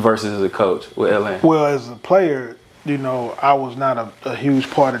versus as a coach with Atlanta? Well, as a player, you know, I was not a huge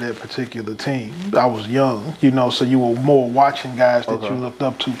part of that particular team. I was young, you know, so you were more watching guys that you looked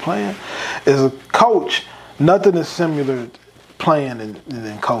up to playing. As a coach, nothing is similar playing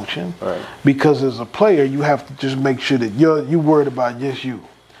than coaching. Right. Because as a player, you have to just make sure that you're worried about just you.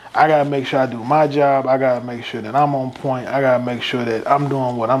 I got to make sure I do my job. I got to make sure that I'm on point. I got to make sure that I'm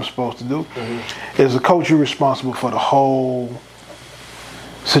doing what I'm supposed to do. As a coach, you're responsible for the whole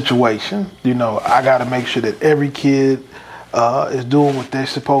situation. You know, I got to make sure that every kid is doing what they're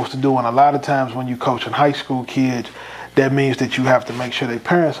supposed to do. And a lot of times when you coaching high school kids, that means that you have to make sure their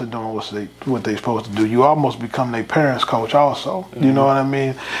parents are doing what they're supposed to do. You almost become their parents' coach also. You know what I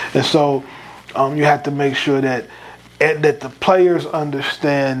mean? And so you have to make sure that the players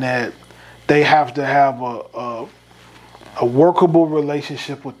understand that they have to have a workable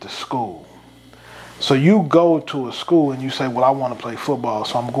relationship with the school. So you go to a school and you say, well, I want to play football,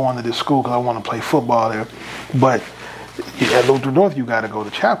 so I'm going to this school because I want to play football there. But at Luther North, you got to go to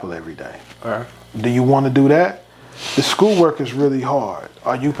chapel every day. All right. Do you want to do that? The schoolwork is really hard.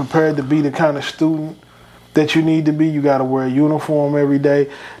 Are you prepared to be the kind of student that you need to be? You got to wear a uniform every day.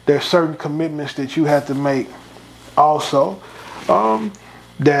 There's certain commitments that you have to make also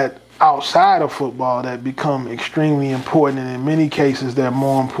that outside of football that become extremely important, and in many cases they're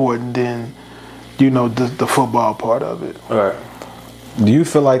more important than, you know, the football part of it. All right. Do you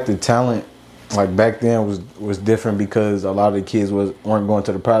feel like the talent, like back then, was different because a lot of the kids weren't going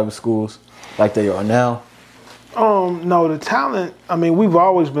to the private schools like they are now? No, the talent, I mean, we've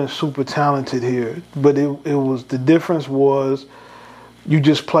always been super talented here, but it was, the difference was you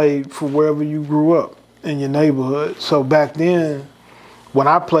just played for wherever you grew up in your neighborhood. So back then, when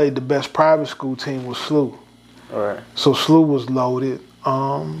I played, the best private school team was SLU. All right. So SLU was loaded.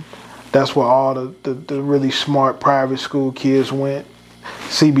 That's where all the really smart private school kids went.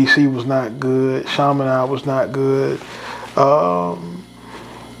 CBC was not good. Chaminade was not good.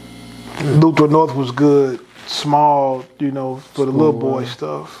 Luther North was good, small, you know, for the little boy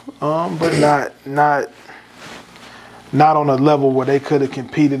stuff, but not on a level where they could have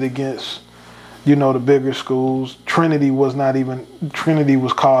competed against, you know, the bigger schools. Trinity was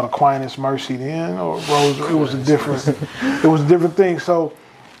called Aquinas Mercy then, or Rosary. It was a different thing. So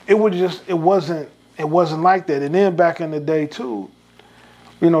it wasn't like that. And then back in the day too,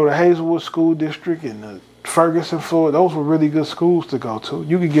 you know, the Hazelwood School District and the Ferguson, Florida, those were really good schools to go to.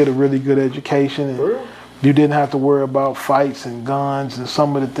 You could get a really good education, and you didn't have to worry about fights and guns and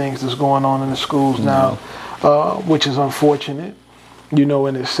some of the things that's going on in the schools now, which is unfortunate, you know,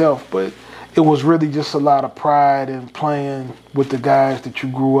 in itself. But it was really just a lot of pride in playing with the guys that you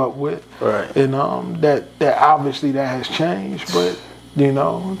grew up with. Right. And that obviously that has changed, but you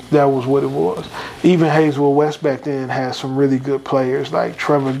know, that was what it was. Even Hazelwood West back then had some really good players like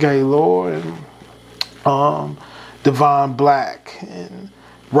Trevor Gaylor and Devon Black and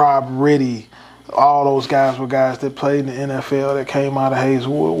Rob Ritty. All those guys were guys that played in the NFL that came out of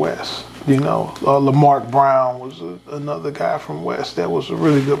Hazelwood West. You know, Lamarck Brown was another guy from West that was a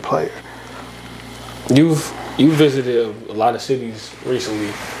really good player. You visited a lot of cities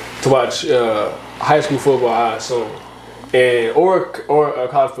recently to watch high school football, I assume, and or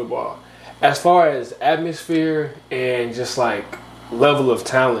college football. As far as atmosphere and just like level of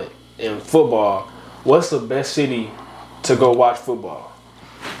talent in football, what's the best city to go watch football?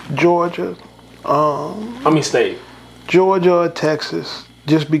 Georgia. State. Georgia or Texas,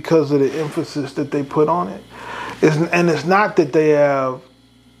 just because of the emphasis that they put on it. It's not that they have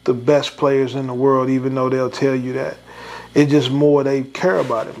the best players in the world, even though they'll tell you that. It's just more, they care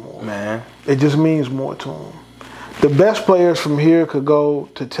about it more. Man. It just means more to them. The best players from here could go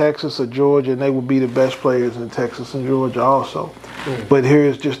to Texas or Georgia, and they would be the best players in Texas and Georgia also. But here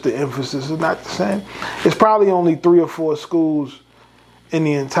is just the emphasis is not the same. It's probably only 3 or 4 schools in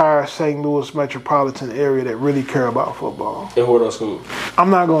the entire St. Louis metropolitan area that really care about football. And who are those schools? I'm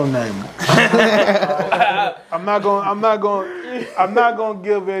not gonna name them. I'm not gonna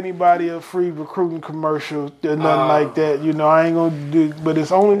give anybody a free recruiting commercial or nothing like that. You know, I ain't gonna do. But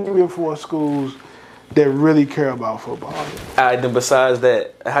it's only 3 or 4 schools that really care about football. All right, then besides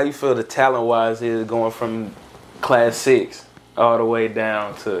that, how you feel the talent-wise is going from Class 6 all the way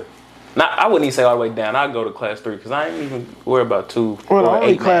down to... I wouldn't even say all the way down. I'd go to Class 3 because I ain't even worried about 2 well, or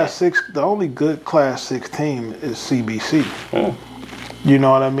 8 the only good Class 6 team is CBC. You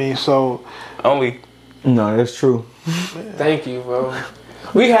know what I mean? So... No, that's true. Thank you, bro.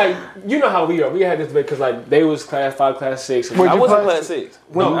 We had, you know how we are. We had this debate because like they was Class 5, Class 6. I wasn't Class 6.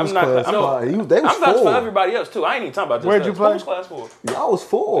 No, I'm not. Class 5. They was I'm Class 4. 5 everybody else too. I ain't even talking about this. Where'd you play? I was Class 4. I was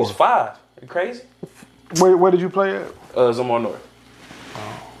 4. It was 5. You crazy? Where did you play at? Zamar North.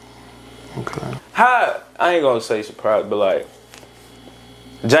 Okay. How, I ain't gonna say surprised, but like,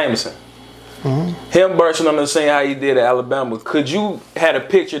 Jameson. Him bursting on the scene how he did at Alabama. Could you had a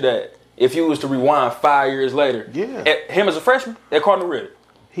picture that if you was to rewind 5 years later, Yeah. him as a freshman at Cardinal Ritter?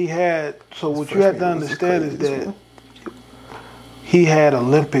 He had, so what you have to understand is that he had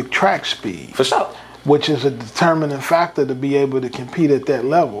Olympic track speed, For sure. which is a determining factor to be able to compete at that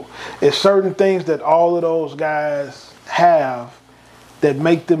level. It's certain things that all of those guys have that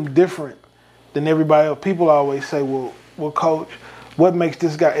make them different than everybody else. People always say, well, coach, what makes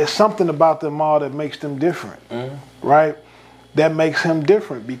this guy? It's something about them all that makes them different, right? That makes him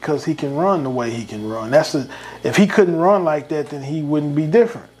different because he can run the way he can run. If he couldn't run like that, then he wouldn't be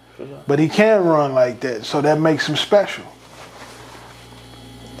different. But he can run like that, so that makes him special.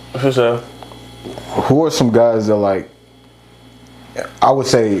 For sure. Who are some guys that, like, I would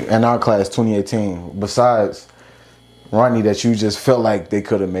say in our class 2018, besides Ronnie, that you just felt like they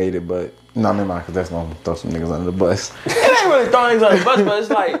could have made it, but no, never mind, because that's going to throw some niggas under the bus. It ain't really throwing niggas on the bus, but it's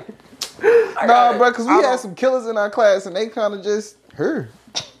like, Nah, bro, because we had some killers in our class, and they kind of just, her.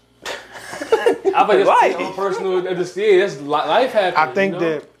 I think it's on personal. That's life happens. I think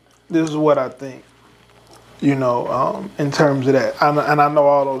that this is what I think. You know, in terms of that, and I know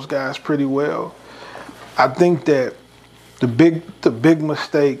all those guys pretty well. I think that the big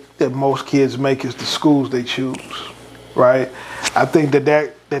mistake that most kids make is the schools they choose, right? I think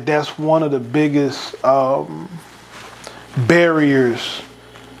that's one of the biggest barriers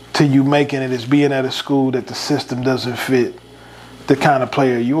to you making it, is being at a school that the system doesn't fit the kind of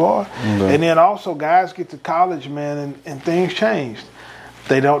player you are. Mm-hmm. And then also guys get to college, man, and things change.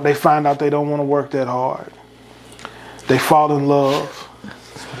 They find out they don't want to work that hard. They fall in love,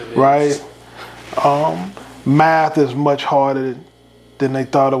 right? Math is much harder than they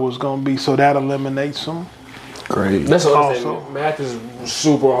thought it was going to be, so that eliminates them. Great. That's what I'm saying. Math is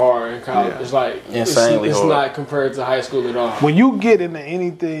super hard in college. Yeah. It's like insanely it's hard. not compared to high school at all. When you get into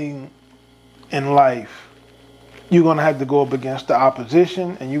anything in life, you're going to have to go up against the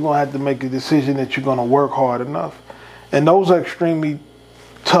opposition, and you're going to have to make a decision that you're going to work hard enough. And those are extremely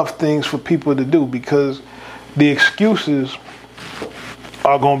tough things for people to do, because the excuses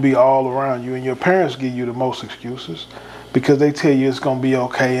are going to be all around you, and your parents give you the most excuses because they tell you it's going to be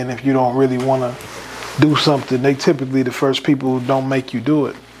okay, and if you don't really want to do something, they typically the first people who don't make you do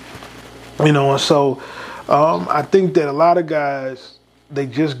it. You know, and so I think that a lot of guys, they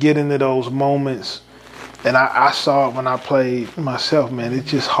just get into those moments, and I saw it when I played myself, man. It's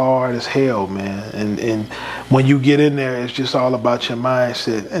just hard as hell, man. And when you get in there, it's just all about your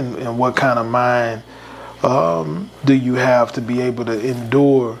mindset and what kind of mind do you have to be able to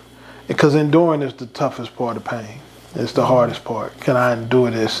endure? Because enduring is the toughest part of pain. It's the hardest part. Can I endure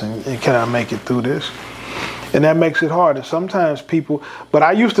this, and can I make it through this? And that makes it hard. And sometimes people, but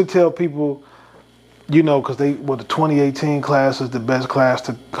I used to tell people, you know, because the 2018 class is the best class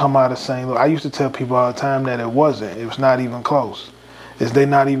to come out of St. Louis. I used to tell people all the time that it wasn't. It was not even close. They're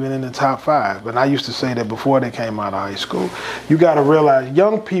not even in the top 5. And I used to say that before they came out of high school. You got to realize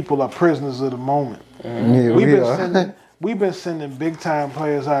young people are prisoners of the moment. Yeah, we've been sending big time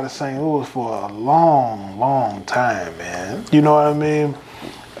players out of St. Louis for a long, long time, man. You know what I mean?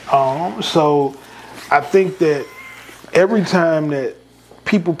 So I think that every time that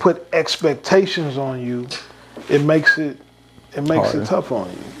people put expectations on you, it makes it tough on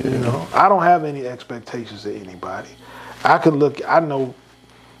you. You know, I don't have any expectations of anybody. I know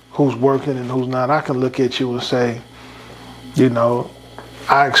who's working and who's not. I can look at you and say, you know,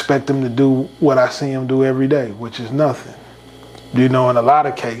 I expect them to do what I see them do every day, which is nothing. You know, in a lot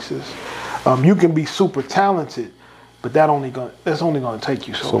of cases, you can be super talented, but that's only going to take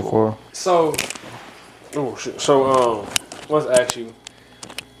you so far. So, let's ask you.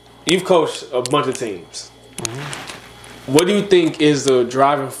 You've coached a bunch of teams. Mm-hmm. What do you think is the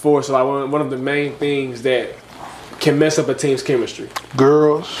driving force, like one of the main things that can mess up a team's chemistry?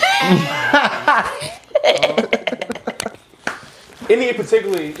 Girls. Any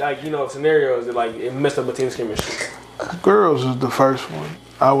particularly, like, you know, scenarios that, like, it messed up a team's chemistry? Girls is the first one.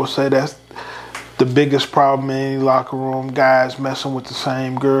 I would say that's the biggest problem in any locker room. Guys messing with the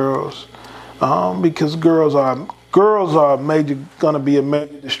same girls, because girls are gonna be a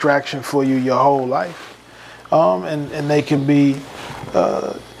major distraction for you your whole life, and they can be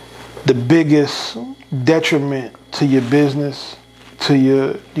the biggest detriment to your business, to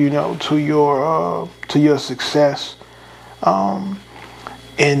your success.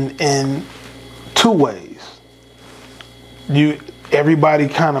 In 2 ways. Everybody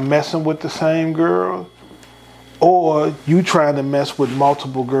kind of messing with the same girl, or you trying to mess with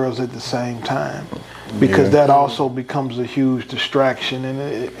multiple girls at the same time, because that also becomes a huge distraction,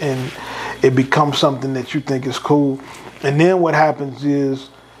 and It becomes something that you think is cool. And then what happens is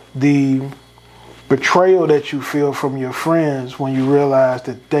the betrayal that you feel from your friends when you realize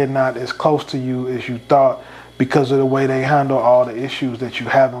that they're not as close to you as you thought because of the way they handle all the issues that you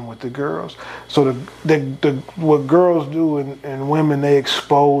having with the girls. So what girls do and women, they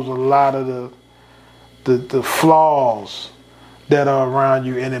expose a lot of the flaws that are around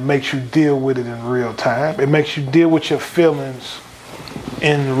you, and it makes you deal with it in real time. It makes you deal with your feelings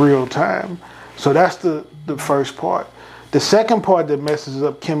in real time. So that's the first part. The second part that messes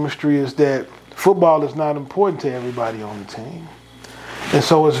up chemistry is that football is not important to everybody on the team. And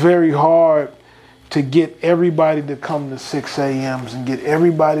so it's very hard to get everybody to come to 6 a.m.s and get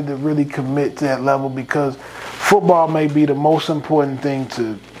everybody to really commit to that level, because football may be the most important thing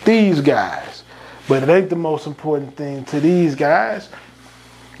to these guys, but it ain't the most important thing to these guys.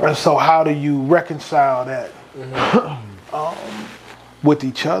 And so how do you reconcile that with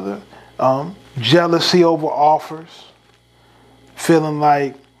each other? Jealousy over offers, feeling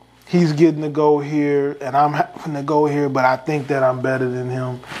like he's getting to go here and I'm having to go here, but I think that I'm better than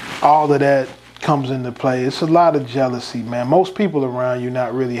him. All of that comes into play. It's a lot of jealousy, man. Most people around you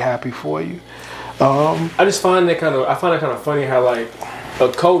not really happy for you. I just find that kind of funny how like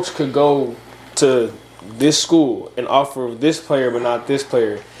a coach could go to this school and offer this player but not this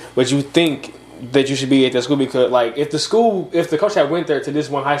player, but you think that you should be at that school because like if the coach had went there to this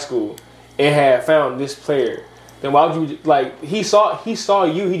one high school and had found this player, then why would you like he saw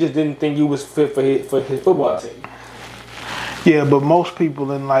you, he just didn't think you was fit for his football team. Yeah, but most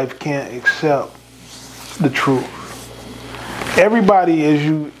people in life can't accept the truth.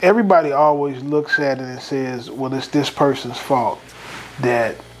 Everybody always looks at it and says, well, it's this person's fault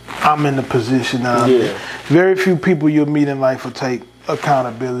that I'm in the position that I'm in. Very few people you'll meet in life will take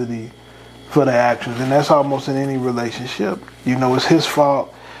accountability for their actions, and that's almost in any relationship. You know, it's his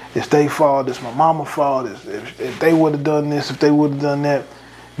fault, it's their fault, it's my mama's fault, if they would have done this, if they would have done that.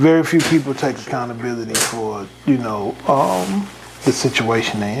 Very few people take accountability for, the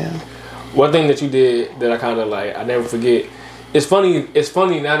situation they're in. One thing that you did that I kind of like, I never forget. It's funny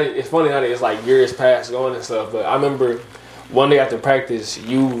now that it's like years past going and stuff. But I remember one day after practice,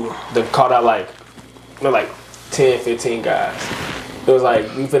 you called out like 10, 15 guys. It was like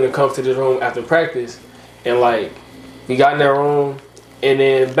we finna come to this room after practice, and like we got in that room, and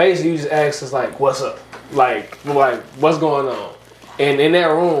then basically you just asked us like, "What's up? Like what's going on?" And in that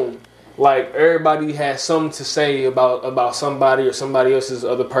room, like everybody has something to say about somebody or somebody else's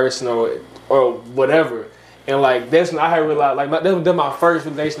other person or whatever. And like that's when I had realized like that's my first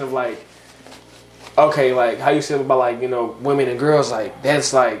realization of like, okay, like how you said about like women and girls, like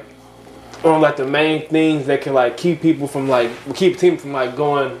that's like one of like the main things that can like keep a team from like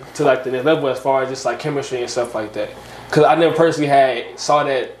going to like the next level as far as just like chemistry and stuff like that. Cause I never personally saw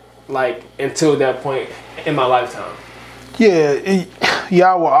that like until that point in my lifetime. Yeah,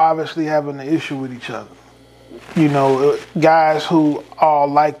 y'all were obviously having an issue with each other. Guys who all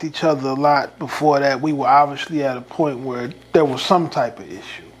liked each other a lot before that, we were obviously at a point where there was some type of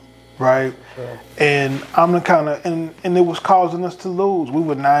issue, right? Yeah. And I'm the kind of, and it was causing us to lose. We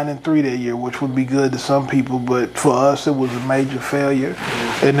were 9-3 that year, which would be good to some people, but for us it was a major failure,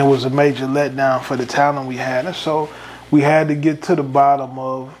 and it was a major letdown for the talent we had. And so we had to get to the bottom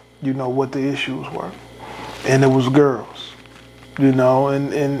of, what the issues were. And it was girls,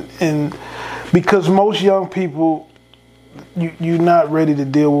 and because most young people, you're not ready to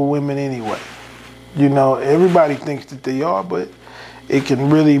deal with women anyway. Everybody thinks that they are, but it can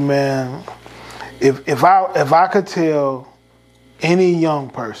really, man, if I could tell any young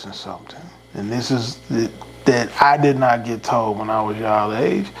person something, and this is that I did not get told when I was y'all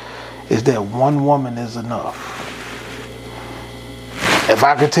age, is that one woman is enough. If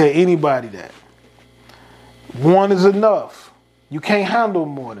I could tell anybody that, one is enough. You can't handle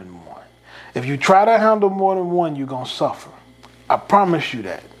more than one. If you try to handle more than one, you're going to suffer. I promise you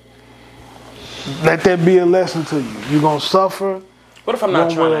that. Let that be a lesson to you. You're going to suffer. What if I'm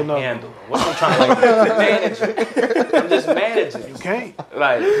not trying to handle them? What if I'm trying to manage them? I'm just managing. You can't.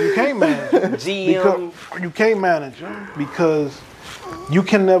 You can't manage them. GM. You can't manage them because you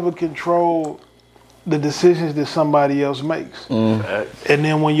can never control the decisions that somebody else makes. And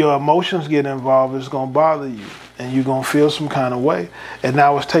then when your emotions get involved, it's going to bother you. And you're going to feel some kind of way. And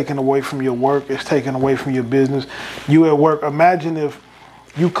now it's taken away from your work. It's taken away from your business. You at work. Imagine if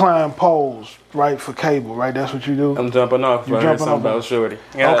you climb poles, right, for cable, right? That's what you do? I'm jumping off. You're jumping off about shorty.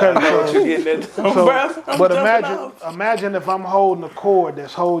 Yeah, okay. What you getting into, but imagine if I'm holding a cord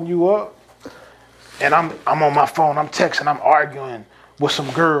that's holding you up, and I'm on my phone, I'm texting, I'm arguing with some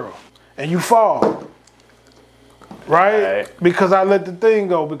girl, and you fall. right? Because I let the thing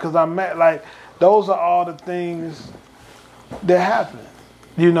go. Because I'm mad. Like, those are all the things that happen.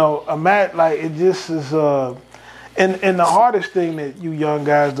 You know, I'm mad. Like, it just is. And the hardest thing that you young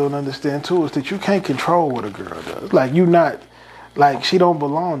guys don't understand too is that you can't control what a girl does. Like, you not. Like, she don't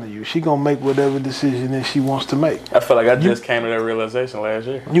belong to you. She gonna make whatever decision that she wants to make. I feel like I just came to that realization last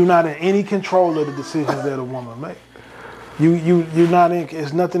year. You're not in any control of the decisions that a woman make. You're not in.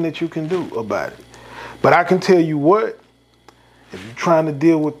 It's nothing that you can do about it. But I can tell you what, if you're trying to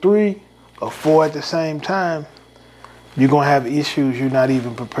deal with 3 or 4 at the same time, you're gonna have issues you're not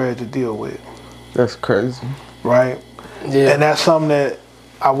even prepared to deal with. That's crazy. Right? Yeah. And that's something that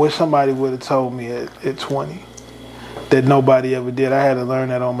I wish somebody would have told me at 20. That nobody ever did. I had to learn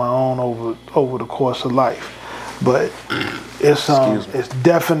that on my own over the course of life. But it's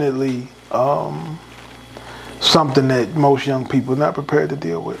definitely something that most young people are not prepared to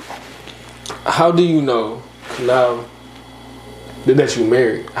deal with. How do you know now that you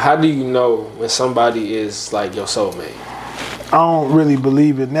married? How do you know when somebody is like your soulmate? I don't really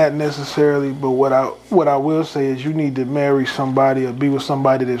believe in that necessarily, but what I will say is you need to marry somebody or be with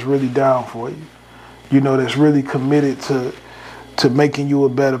somebody that's really down for you. You know, that's really committed to making you a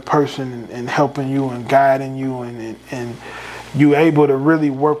better person and helping you and guiding you and you able to really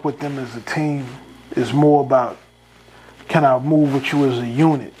work with them as a team. Is more about, can I move with you as a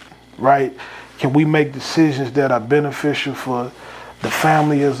unit, right? Can we make decisions that are beneficial for the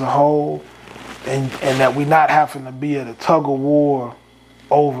family as a whole, and that we not having to be at a tug of war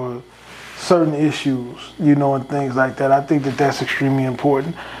over certain issues, you know, and things like that. I think that that's extremely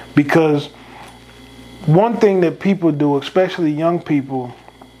important, because one thing that people do, especially young people,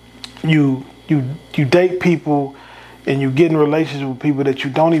 you date people and you get in relationships with people that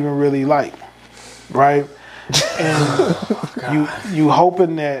you don't even really like, right? And you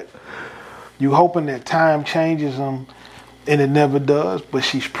hoping that time changes them, and it never does. But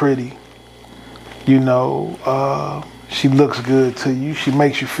she's pretty, you know. She looks good to you. She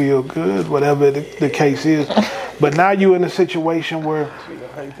makes you feel good, whatever the case is. But now you're in a situation where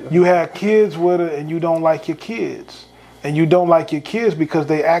you have kids with her and you don't like your kids. And you don't like your kids because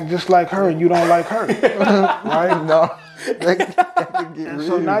they act just like her and you don't like her. Right? No. And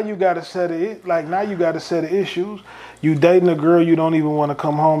so now you got a set of issues. You dating a girl you don't even want to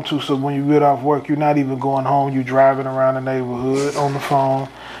come home to, so when you get off work, you're not even going home. You driving around the neighborhood on the phone.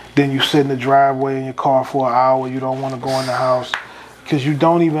 Then you sit in the driveway in your car for an hour. You don't want to go in the house because you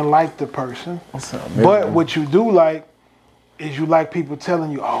don't even like the person. But what you do like is you like people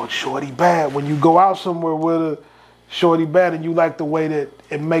telling you, oh, shorty bad. When you go out somewhere with a shorty bad, and you like the way that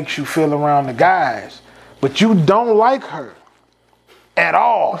it makes you feel around the guys. But you don't like her at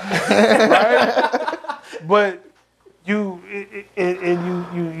all, right? But you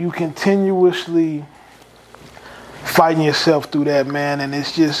continuously fighting yourself through that, man, and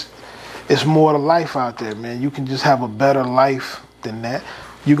it's more to life out there, man. You can just have a better life than that.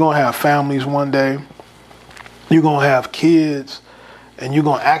 You're gonna have families one day. You're gonna have kids, and you're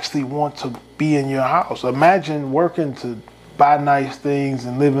gonna actually want to be in your house. Imagine working to buy nice things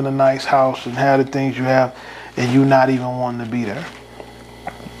and live in a nice house and have the things you have, and you not even wanting to be there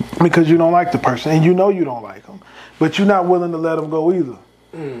because you don't like the person, and you know you don't like them, but you're not willing to let them go either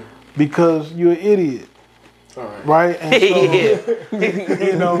because you're an idiot. All right. Right? And so,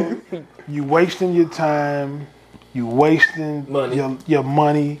 you know, you wasting your time, you wasting your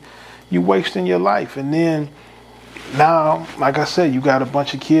money, you wasting your life. And then now, like I said, you got a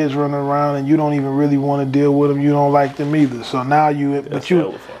bunch of kids running around and you don't even really want to deal with them. You don't like them either. So now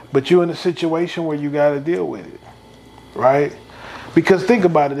but you're in a situation where you got to deal with it. Right? Because think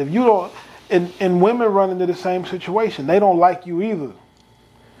about it. If you don't, and women run into the same situation. They don't like you either.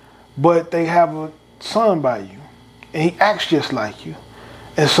 But they have a son by you, and he acts just like you,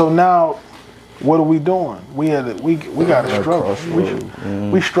 and so now, what are we doing? We got to struggle.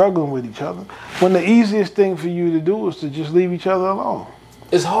 We struggling with each other. When the easiest thing for you to do is to just leave each other alone.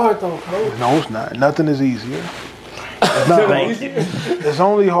 It's hard though, Coach. No, it's not. Nothing is easier. It's not hard. It's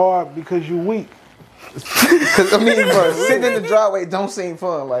only hard because you're weak. Because bro, sitting in the driveway don't seem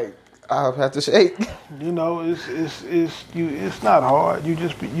fun. Like, I'll have to shake. You know, it's not hard. You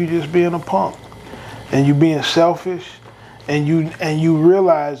just being a punk. And you being selfish, and you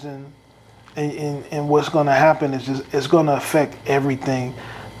realizing, and what's gonna happen is it's gonna affect everything.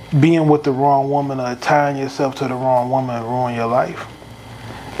 Being with the wrong woman or tying yourself to the wrong woman will ruin your life.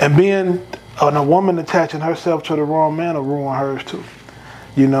 And being a woman attaching herself to the wrong man will ruin hers too.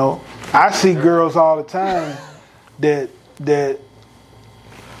 You know, I see girls all the time that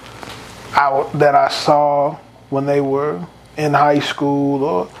I saw when they were in high school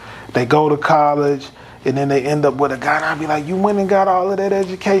or they go to college and then they end up with a guy, and I'd be like, you went and got all of that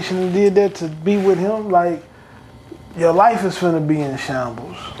education and did that to be with him? Like, your life is finna be in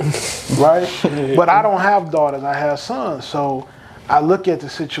shambles, right? But I don't have daughters, I have sons, so I look at the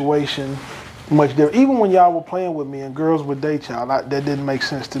situation much different. Even when y'all were playing with me and girls would date y'all, that didn't make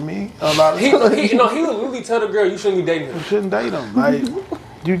sense to me. A lot of He would literally tell the girl you shouldn't be dating you him. shouldn't date them. Like,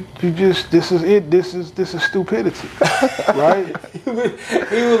 you just, this is it. This is stupidity, right? He would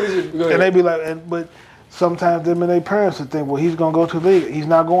just go ahead. And they be like, but sometimes them and their parents would think, well, he's gonna go to the league. He's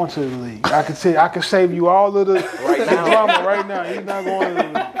not going to the league. I can save you all of the drama right now. He's not going to the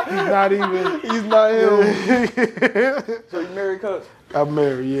league. He's not him. So you married, Coach? I'm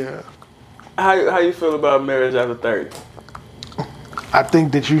married, yeah. How you feel about marriage after 30? I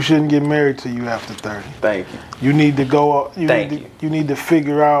think that you shouldn't get married till you after 30. Thank you. You need to go. You need to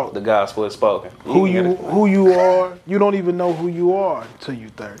figure out The gospel is spoken. who you are. You don't even know who you are until you're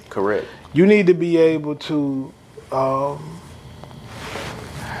 30. Correct. You need to be able to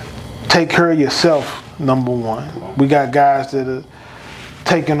take care of yourself, number one. We got guys that are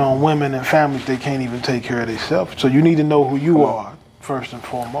taking on women and families they can't even take care of themselves. So you need to know who you are, first and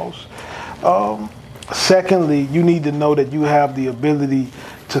foremost. Secondly, you need to know that you have the ability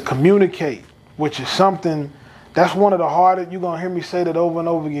to communicate, which is something, that's one of the hardest, you're going to hear me say that over and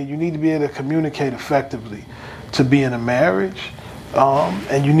over again. You need to be able to communicate effectively to be in a marriage.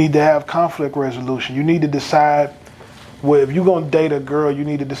 And you need to have conflict resolution. You need to decide, well, if you're going to date a girl, you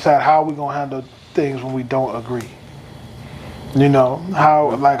need to decide how we're going to handle things when we don't agree. You know,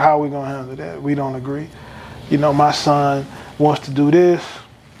 how are we going to handle that? We don't agree. You know, my son wants to do this.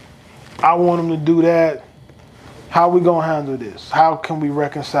 I want him to do that. How we going to handle this? How can we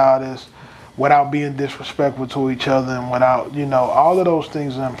reconcile this without being disrespectful to each other and without, you know, all of those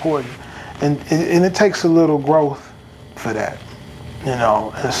things are important. And it takes a little growth for that. You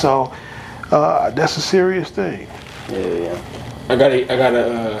know, and so that's a serious thing. Yeah. I got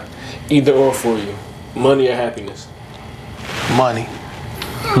a either or for you: money or happiness. Money.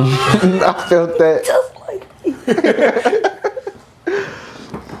 I felt that. Just like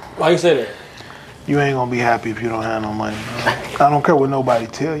Why you say that? You ain't gonna be happy if you don't have no money. I don't care what nobody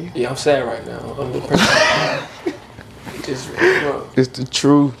tell you. Yeah, I'm sad right now. I'm depressed. It's the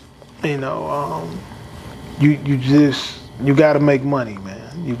truth. You know, you got to make money,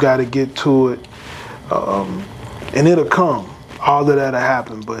 man. You got to get to it, and it'll come. All of that'll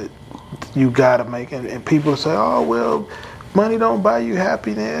happen, but you got to make it. And people say, "Oh, well, money don't buy you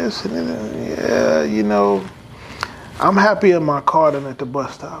happiness." And yeah, you know, I'm happy in my car than at the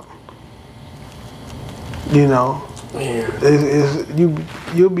bus stop. You know,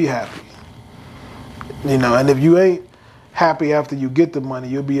 you'll be happy. You know, and if you ain't happy after you get the money,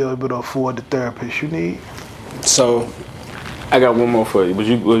 you'll be able to afford the therapist you need. So, I got one more for you. What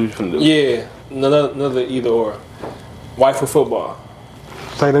you finna do? yeah, another either or. Wife or football?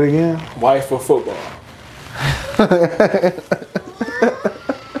 Say that again. Wife or football?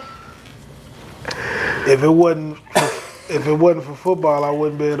 If it wasn't for football, I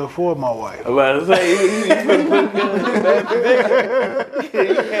wouldn't be able to afford my wife. I'm about to say, you finna put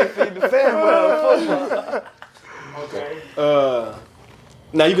you can't feed the family without football. Okay.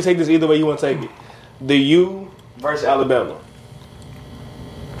 Now you can take this either way you want to take it. The U versus Alabama.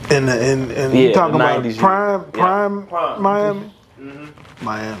 And you talking about 90s, prime Miami? Mm-hmm.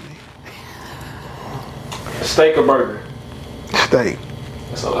 Miami. Steak or burger? Steak.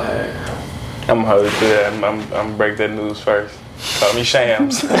 That's all I had. I'm gonna hold it to that. I'm gonna break that news first. Call me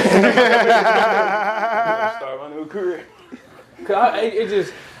Shams. Start my new career. I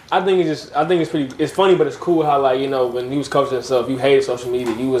think it's pretty. It's funny, but it's cool how, like, you know, when you was coaching and stuff, you hated social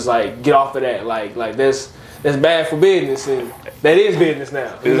media. You was like, get off of that. Like that's bad for business, and that is business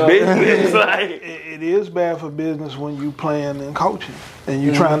now. It's business. Like It is bad for business when you playing and coaching, and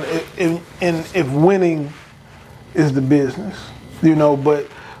you trying to, and if winning is the business, you know. But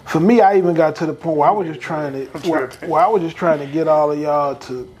for me, I even got to the point where I was just trying to, get all of y'all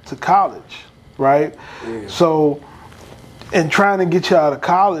to college, right? Yeah. So, and trying to get y'all to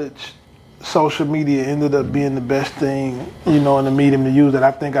college, social media ended up being the best thing, you know, in the medium to use. That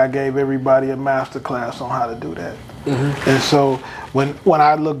I think I gave everybody a master class on how to do that. Mm-hmm. And so when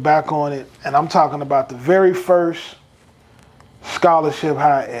I look back on it, and I'm talking about the very first scholarship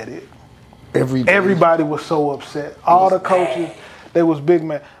high edit, everybody was so upset. All the coaches, they was big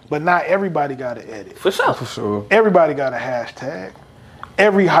man, but not everybody got an edit. for sure. Everybody got a hashtag.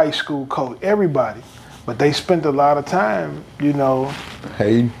 Every high school coach, everybody. But they spent a lot of time, you know,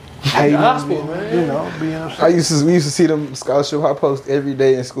 hating, gospel, man. You know, being upset. We used to see them scholarship high posts every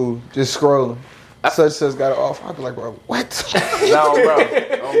day in school, just scrolling. Such got an offer. I'd be like, bro, what? No,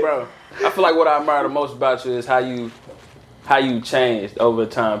 bro. I feel like what I admire the most about you is how you changed over a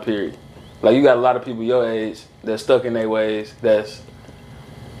time period. Like you got a lot of people your age that's stuck in their ways.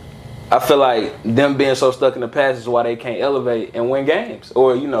 I feel like them being so stuck in the past is why they can't elevate and win games,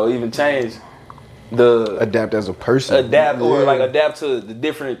 or even change adapt as a person. Or like adapt to the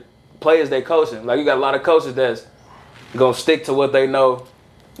different players they coaching. Like you got a lot of coaches that's gonna stick to what they know.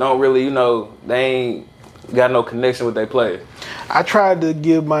 Don't really, they ain't got no connection with their players. I tried to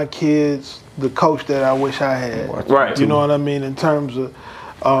give my kids the coach that I wish I had. Right. You know what I mean? In terms of,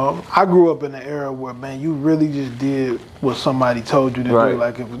 I grew up in an era where, man, you really just did what somebody told you to do.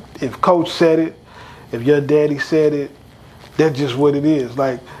 Like if coach said it, if your daddy said it, that's just what it is.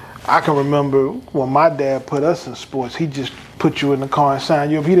 Like I can remember when my dad put us in sports, he just put you in the car and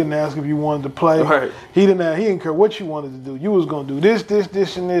signed you up. He didn't ask if you wanted to play. Right. He didn't care what you wanted to do. You was gonna do this,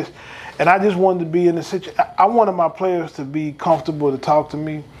 and this. And I just wanted to be in a situation. I wanted my players to be comfortable to talk to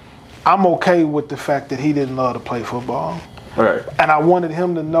me. I'm okay with the fact that he didn't love to play football. Right. And I wanted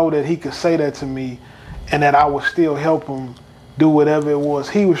him to know that he could say that to me and that I would still help him do whatever it was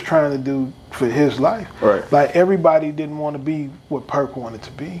he was trying to do for his life. Right. Like everybody didn't want to be what Perk wanted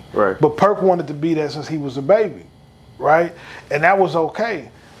to be. Right. But Perk wanted to be that since he was a baby. Right? And that was okay.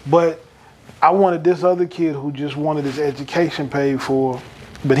 But I wanted this other kid who just wanted his education paid for,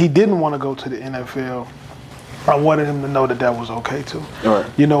 but he didn't want to go to the NFL. I wanted him to know that that was okay too. Right.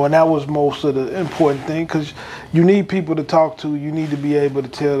 And that was most of the important thing because you need people to talk to. You need to be able to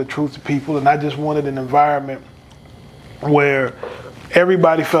tell the truth to people. And I just wanted an environment where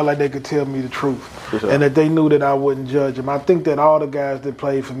everybody felt like they could tell me the truth and that they knew that I wouldn't judge them. I think that all the guys that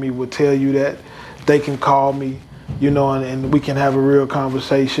played for me would tell you that. They can call me, and we can have a real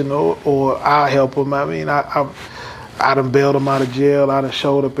conversation or I'll help them. I mean, I done bailed them out of jail. I done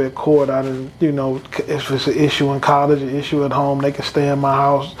showed up at court. I done, if it's an issue in college, an issue at home, they can stay in my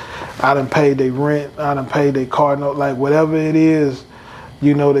house. I done paid their rent. I done paid their car note. Like whatever it is,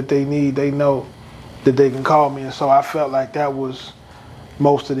 that they need, they know that they can call me. And so I felt like that was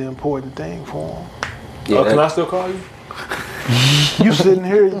most of the important thing for them. Yeah, can I still call you? You sitting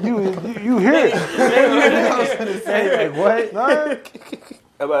here, you hear it. I was going to say, like, what? Nah.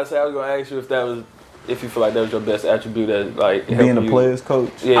 I was going to ask you if you feel like that was your best attribute as like being a player's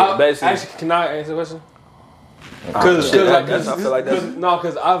coach. Yeah, basically. Actually, can I answer the question? Because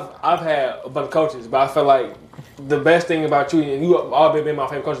I've had a bunch of coaches, but I feel like the best thing about you, and you all been my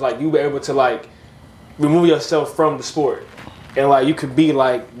favorite coaches, like you were able to like remove yourself from the sport, and like you could be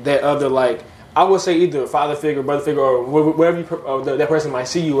like that other like I would say either a father figure, brother figure, or whatever that person might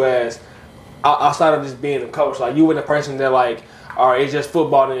see you as outside of just being a coach. Like you were the person that like. Or it's just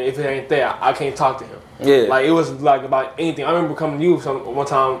football, and if it ain't there, I can't talk to him. Yeah. Like, it was, like, about anything. I remember coming to you one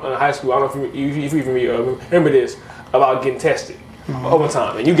time in high school. I don't know if you even remember this, about getting tested over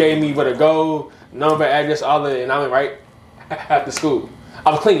time. And you gave me where to go, number, address, all that, and I went right after school.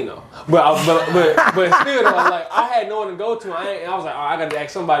 I was clean, though. But still, though, like, I had no one to go to. And I was like, all right, I got to ask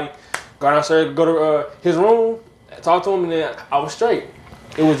somebody. Go downstairs, go to his room, talk to him, and then I was straight.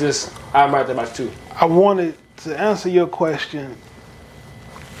 It was just, I admire that about you, too. I wanted to answer your question.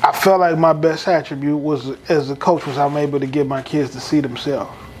 I felt like my best attribute was as a coach was I'm able to get my kids to see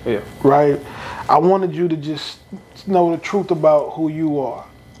themselves. Yeah. Right? I wanted you to just know the truth about who you are.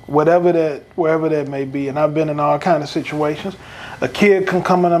 Wherever that may be. And I've been in all kind of situations. A kid can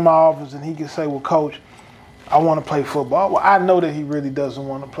come into my office and he can say, well, Coach, I want to play football. Well, I know that he really doesn't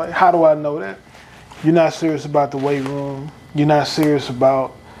want to play. How do I know that? You're not serious about the weight room. You're not serious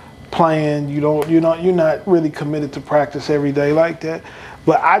about playing, you're not really committed to practice every day like that.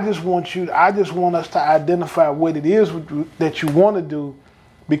 But I just want us to identify what it is that you want to do,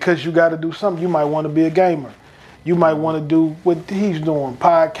 because you got to do something. You might want to be a gamer. You might want to do what he's doing,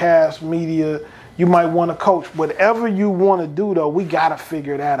 podcast, media. You might want to coach. Whatever you want to do, though, we got to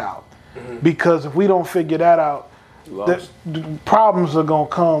figure that out. Mm-hmm. Because if we don't figure that out, the problems are going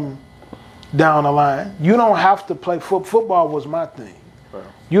to come down the line. You don't have to play football was my thing.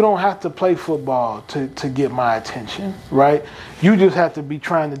 You don't have to play football to get my attention, right? You just have to be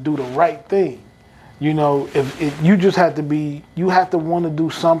trying to do the right thing. If you just have to you have to want to do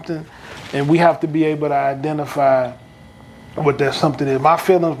something, and we have to be able to identify what that something is. My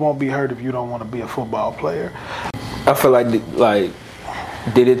feelings won't be hurt if you don't want to be a football player. I feel like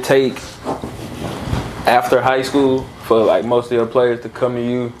did it take after high school for like most of your players to come to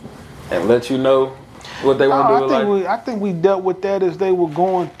you and let you know what they want to do with life? I think we dealt with that as they were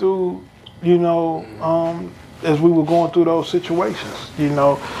going through, as we were going through those situations.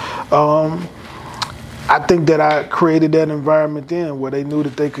 I think that I created that environment then where they knew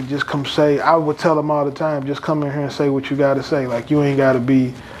that they could just come say. I would tell them all the time, just come in here and say what you got to say. Like, you ain't got to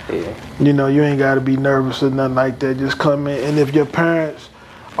be Yeah. You know, you ain't got to be nervous or nothing like that. Just come in, and if your parents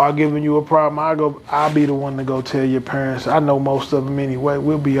are giving you a problem, I'll be the one to go tell your parents. I know most of them anyway.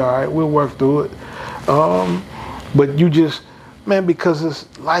 We'll be all right. We'll work through it. But you just, man, because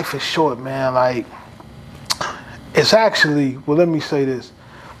life is short, man. Like, it's actually, well, let me say this.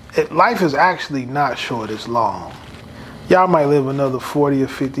 Life is actually not short, it's long. Y'all might live another 40 or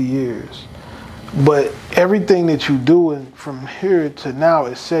 50 years. But everything that you do from here to now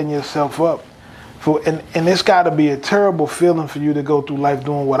is setting yourself up for, and it's got to be a terrible feeling for you to go through life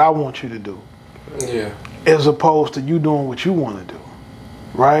doing what I want you to do. Yeah. As opposed to you doing what you want to do.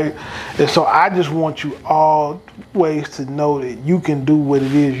 Right? And so I just want you always to know that you can do what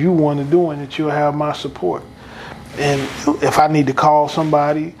it is you want to do and that you'll have my support. And if I need to call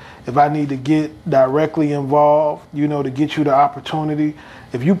somebody, if I need to get directly involved, you know, to get you the opportunity,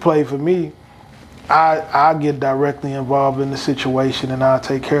 if you play for me, I'll get directly involved in the situation and I'll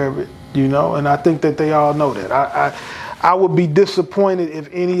take care of it, you know, and I think that they all know that. I would be disappointed if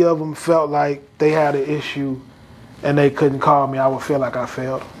any of them felt like they had an issue and they couldn't call me. I would feel like I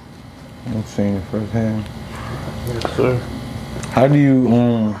failed. I'm seeing it firsthand. Yes, sir. How do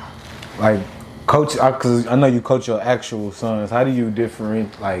you, like, coach, because I know you coach your actual sons, how do you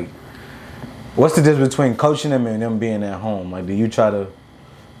different, like, what's the difference between coaching them and them being at home? Like, do you try to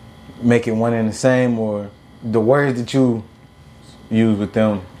make it one and the same, or the words that you use with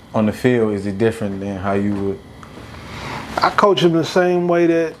them on the field, is it different than how you would? I coach them the same way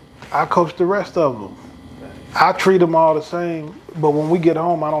that I coach the rest of them. I treat them all the same, but when we get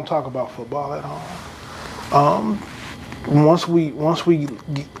home, I don't talk about football at home. Once we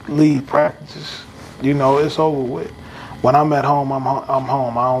leave practice, you know, it's over with. When I'm at home, I'm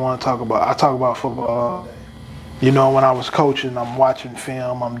home. I don't want to talk about. I talk about football all day. You know, when I was coaching, I'm watching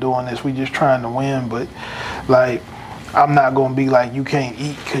film. I'm doing this. We just trying to win, but like, I'm not gonna be like, you can't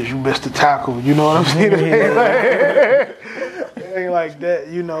eat because you missed a tackle. You know what I'm saying? It ain't like that.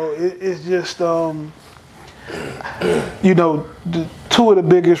 You know, it's just you know, two of the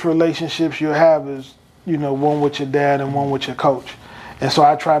biggest relationships you have is, you know, one with your dad and one with your coach. And so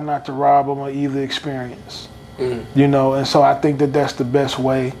I try not to rob them of either experience, you know, and so I think that that's the best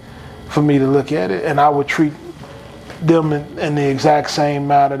way for me to look at it. And I would treat them in the exact same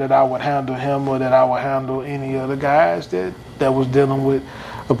manner that I would handle him or that I would handle any other guys that was dealing with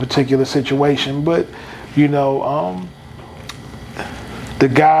a particular situation. But, you know, the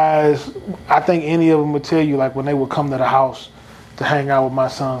guys, I think any of them would tell you, like, when they would come to the house to hang out with my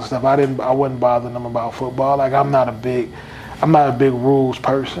son and stuff, I wasn't bothering them about football. Like, I'm not a big rules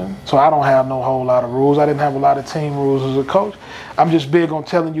person, so I don't have no whole lot of rules. I didn't have a lot of team rules as a coach. I'm just big on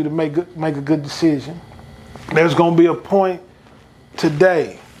telling you to make a good decision. There's gonna be a point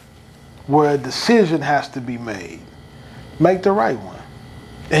today where a decision has to be made. Make the right one,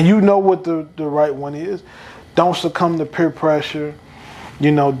 and you know what the right one is. Don't succumb to peer pressure.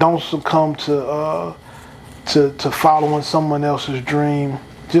 You know, don't succumb to following someone else's dream.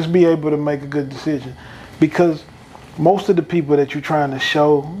 Just be able to make a good decision, because most of the people that you're trying to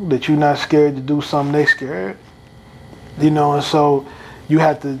show that you're not scared to do something, they scared. You know, and so you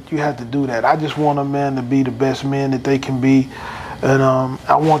have to do that. I just want a man to be the best man that they can be, and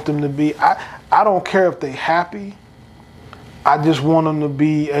I want them to be. I don't care if they happy. I just want them to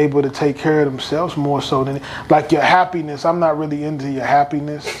be able to take care of themselves more so than, like, your happiness. I'm not really into your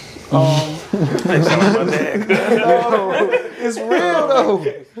happiness. It's real though.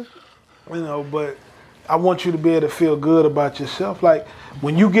 You know, but I want you to be able to feel good about yourself. Like,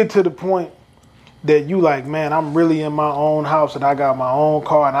 when you get to the point that you like, man, I'm really in my own house and I got my own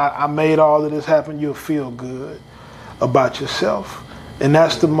car and I made all of this happen, you'll feel good about yourself. And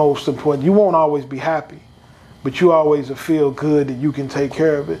that's the most important. You won't always be happy, but you always will feel good that you can take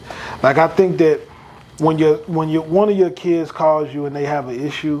care of it. Like, I think that when one of your kids calls you and they have an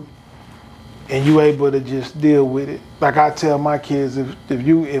issue and you able to just deal with it. Like, I tell my kids, if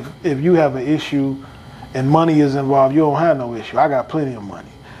you have an issue and money is involved, you don't have no issue. I got plenty of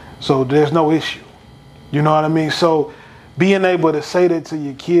money, so there's no issue. You know what I mean? So being able to say that to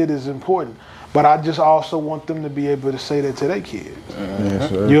your kid is important. But I just also want them to be able to say that to their kids. Yes,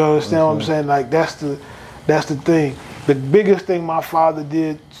 sir. You understand what I'm saying? Like, that's the thing. The biggest thing my father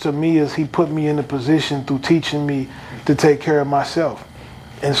did to me is he put me in a position through teaching me to take care of myself.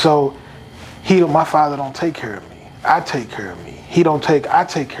 And so my father don't take care of me. I take care of me. I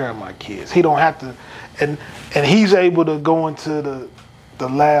take care of my kids. He don't have to, and he's able to go into the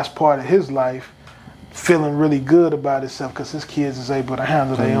last part of his life feeling really good about himself because his kids is able to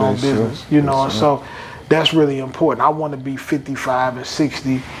handle their own business, you know, and so that's really important. I want to be 55 and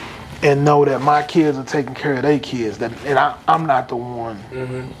 60 and know that my kids are taking care of their kids. And I'm not the one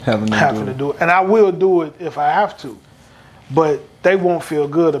having to do it. And I will do it if I have to. But they won't feel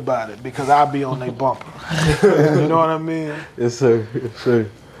good about it because I'll be on their bumper. You know what I mean? Yes, sir. Yes, sir.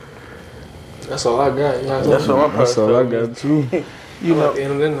 That's all I got. You know, That's all I got too. You know,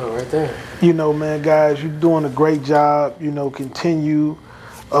 right there. You know, man, guys, you're doing a great job. You know, continue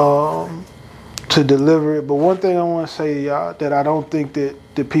to deliver it. But one thing I want to say to y'all that I don't think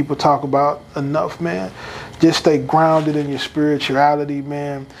that people talk about enough, man, just stay grounded in your spirituality,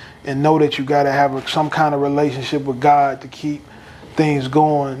 man, and know that you got to have some kind of relationship with God to keep things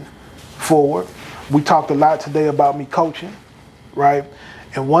going forward. We talked a lot today about me coaching, right?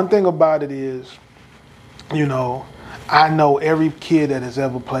 And one thing about it is, you know, I know every kid that has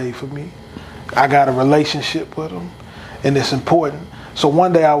ever played for me. I got a relationship with them, and it's important. So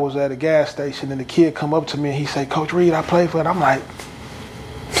one day I was at a gas station, and the kid come up to me, and he said, Coach Reed, I played for it. I'm like,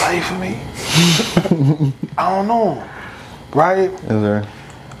 play for me? I don't know him, right? Yes, sir.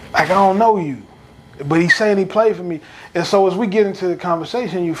 Like, I don't know you. But he's saying he played for me. And so as we get into the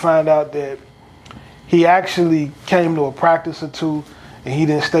conversation, you find out that he actually came to a practice or two, and he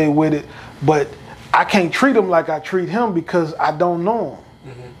didn't stay with it. But I can't treat him like I treat him because I don't know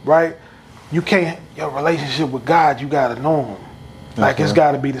him, right? You can't, your relationship with God, you got to know him. Like, it's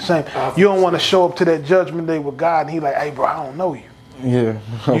got to be the same. You don't want to show up to that judgment day with God and he like, hey, bro, I don't know you. Yeah.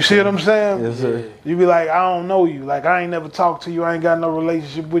 You see what I'm saying? Yes, sir. You be like, I don't know you. Like, I ain't never talked to you. I ain't got no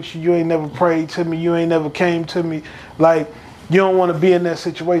relationship with you. You ain't never prayed to me. You ain't never came to me. Like, you don't want to be in that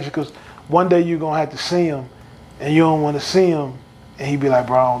situation because one day you're going to have to see him and you don't want to see him and he be like,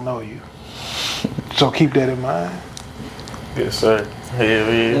 bro, I don't know you. So keep that in mind. Yes, sir.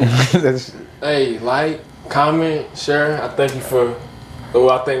 Yeah. Hey, like, comment, share. I thank you for.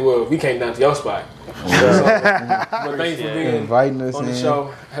 We came down to your spot. But thanks for being inviting us on the in.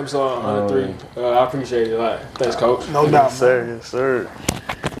 show. Episode 103. I appreciate it a lot. Thanks, Coach. No doubt, Yes, sir. Yes, sir.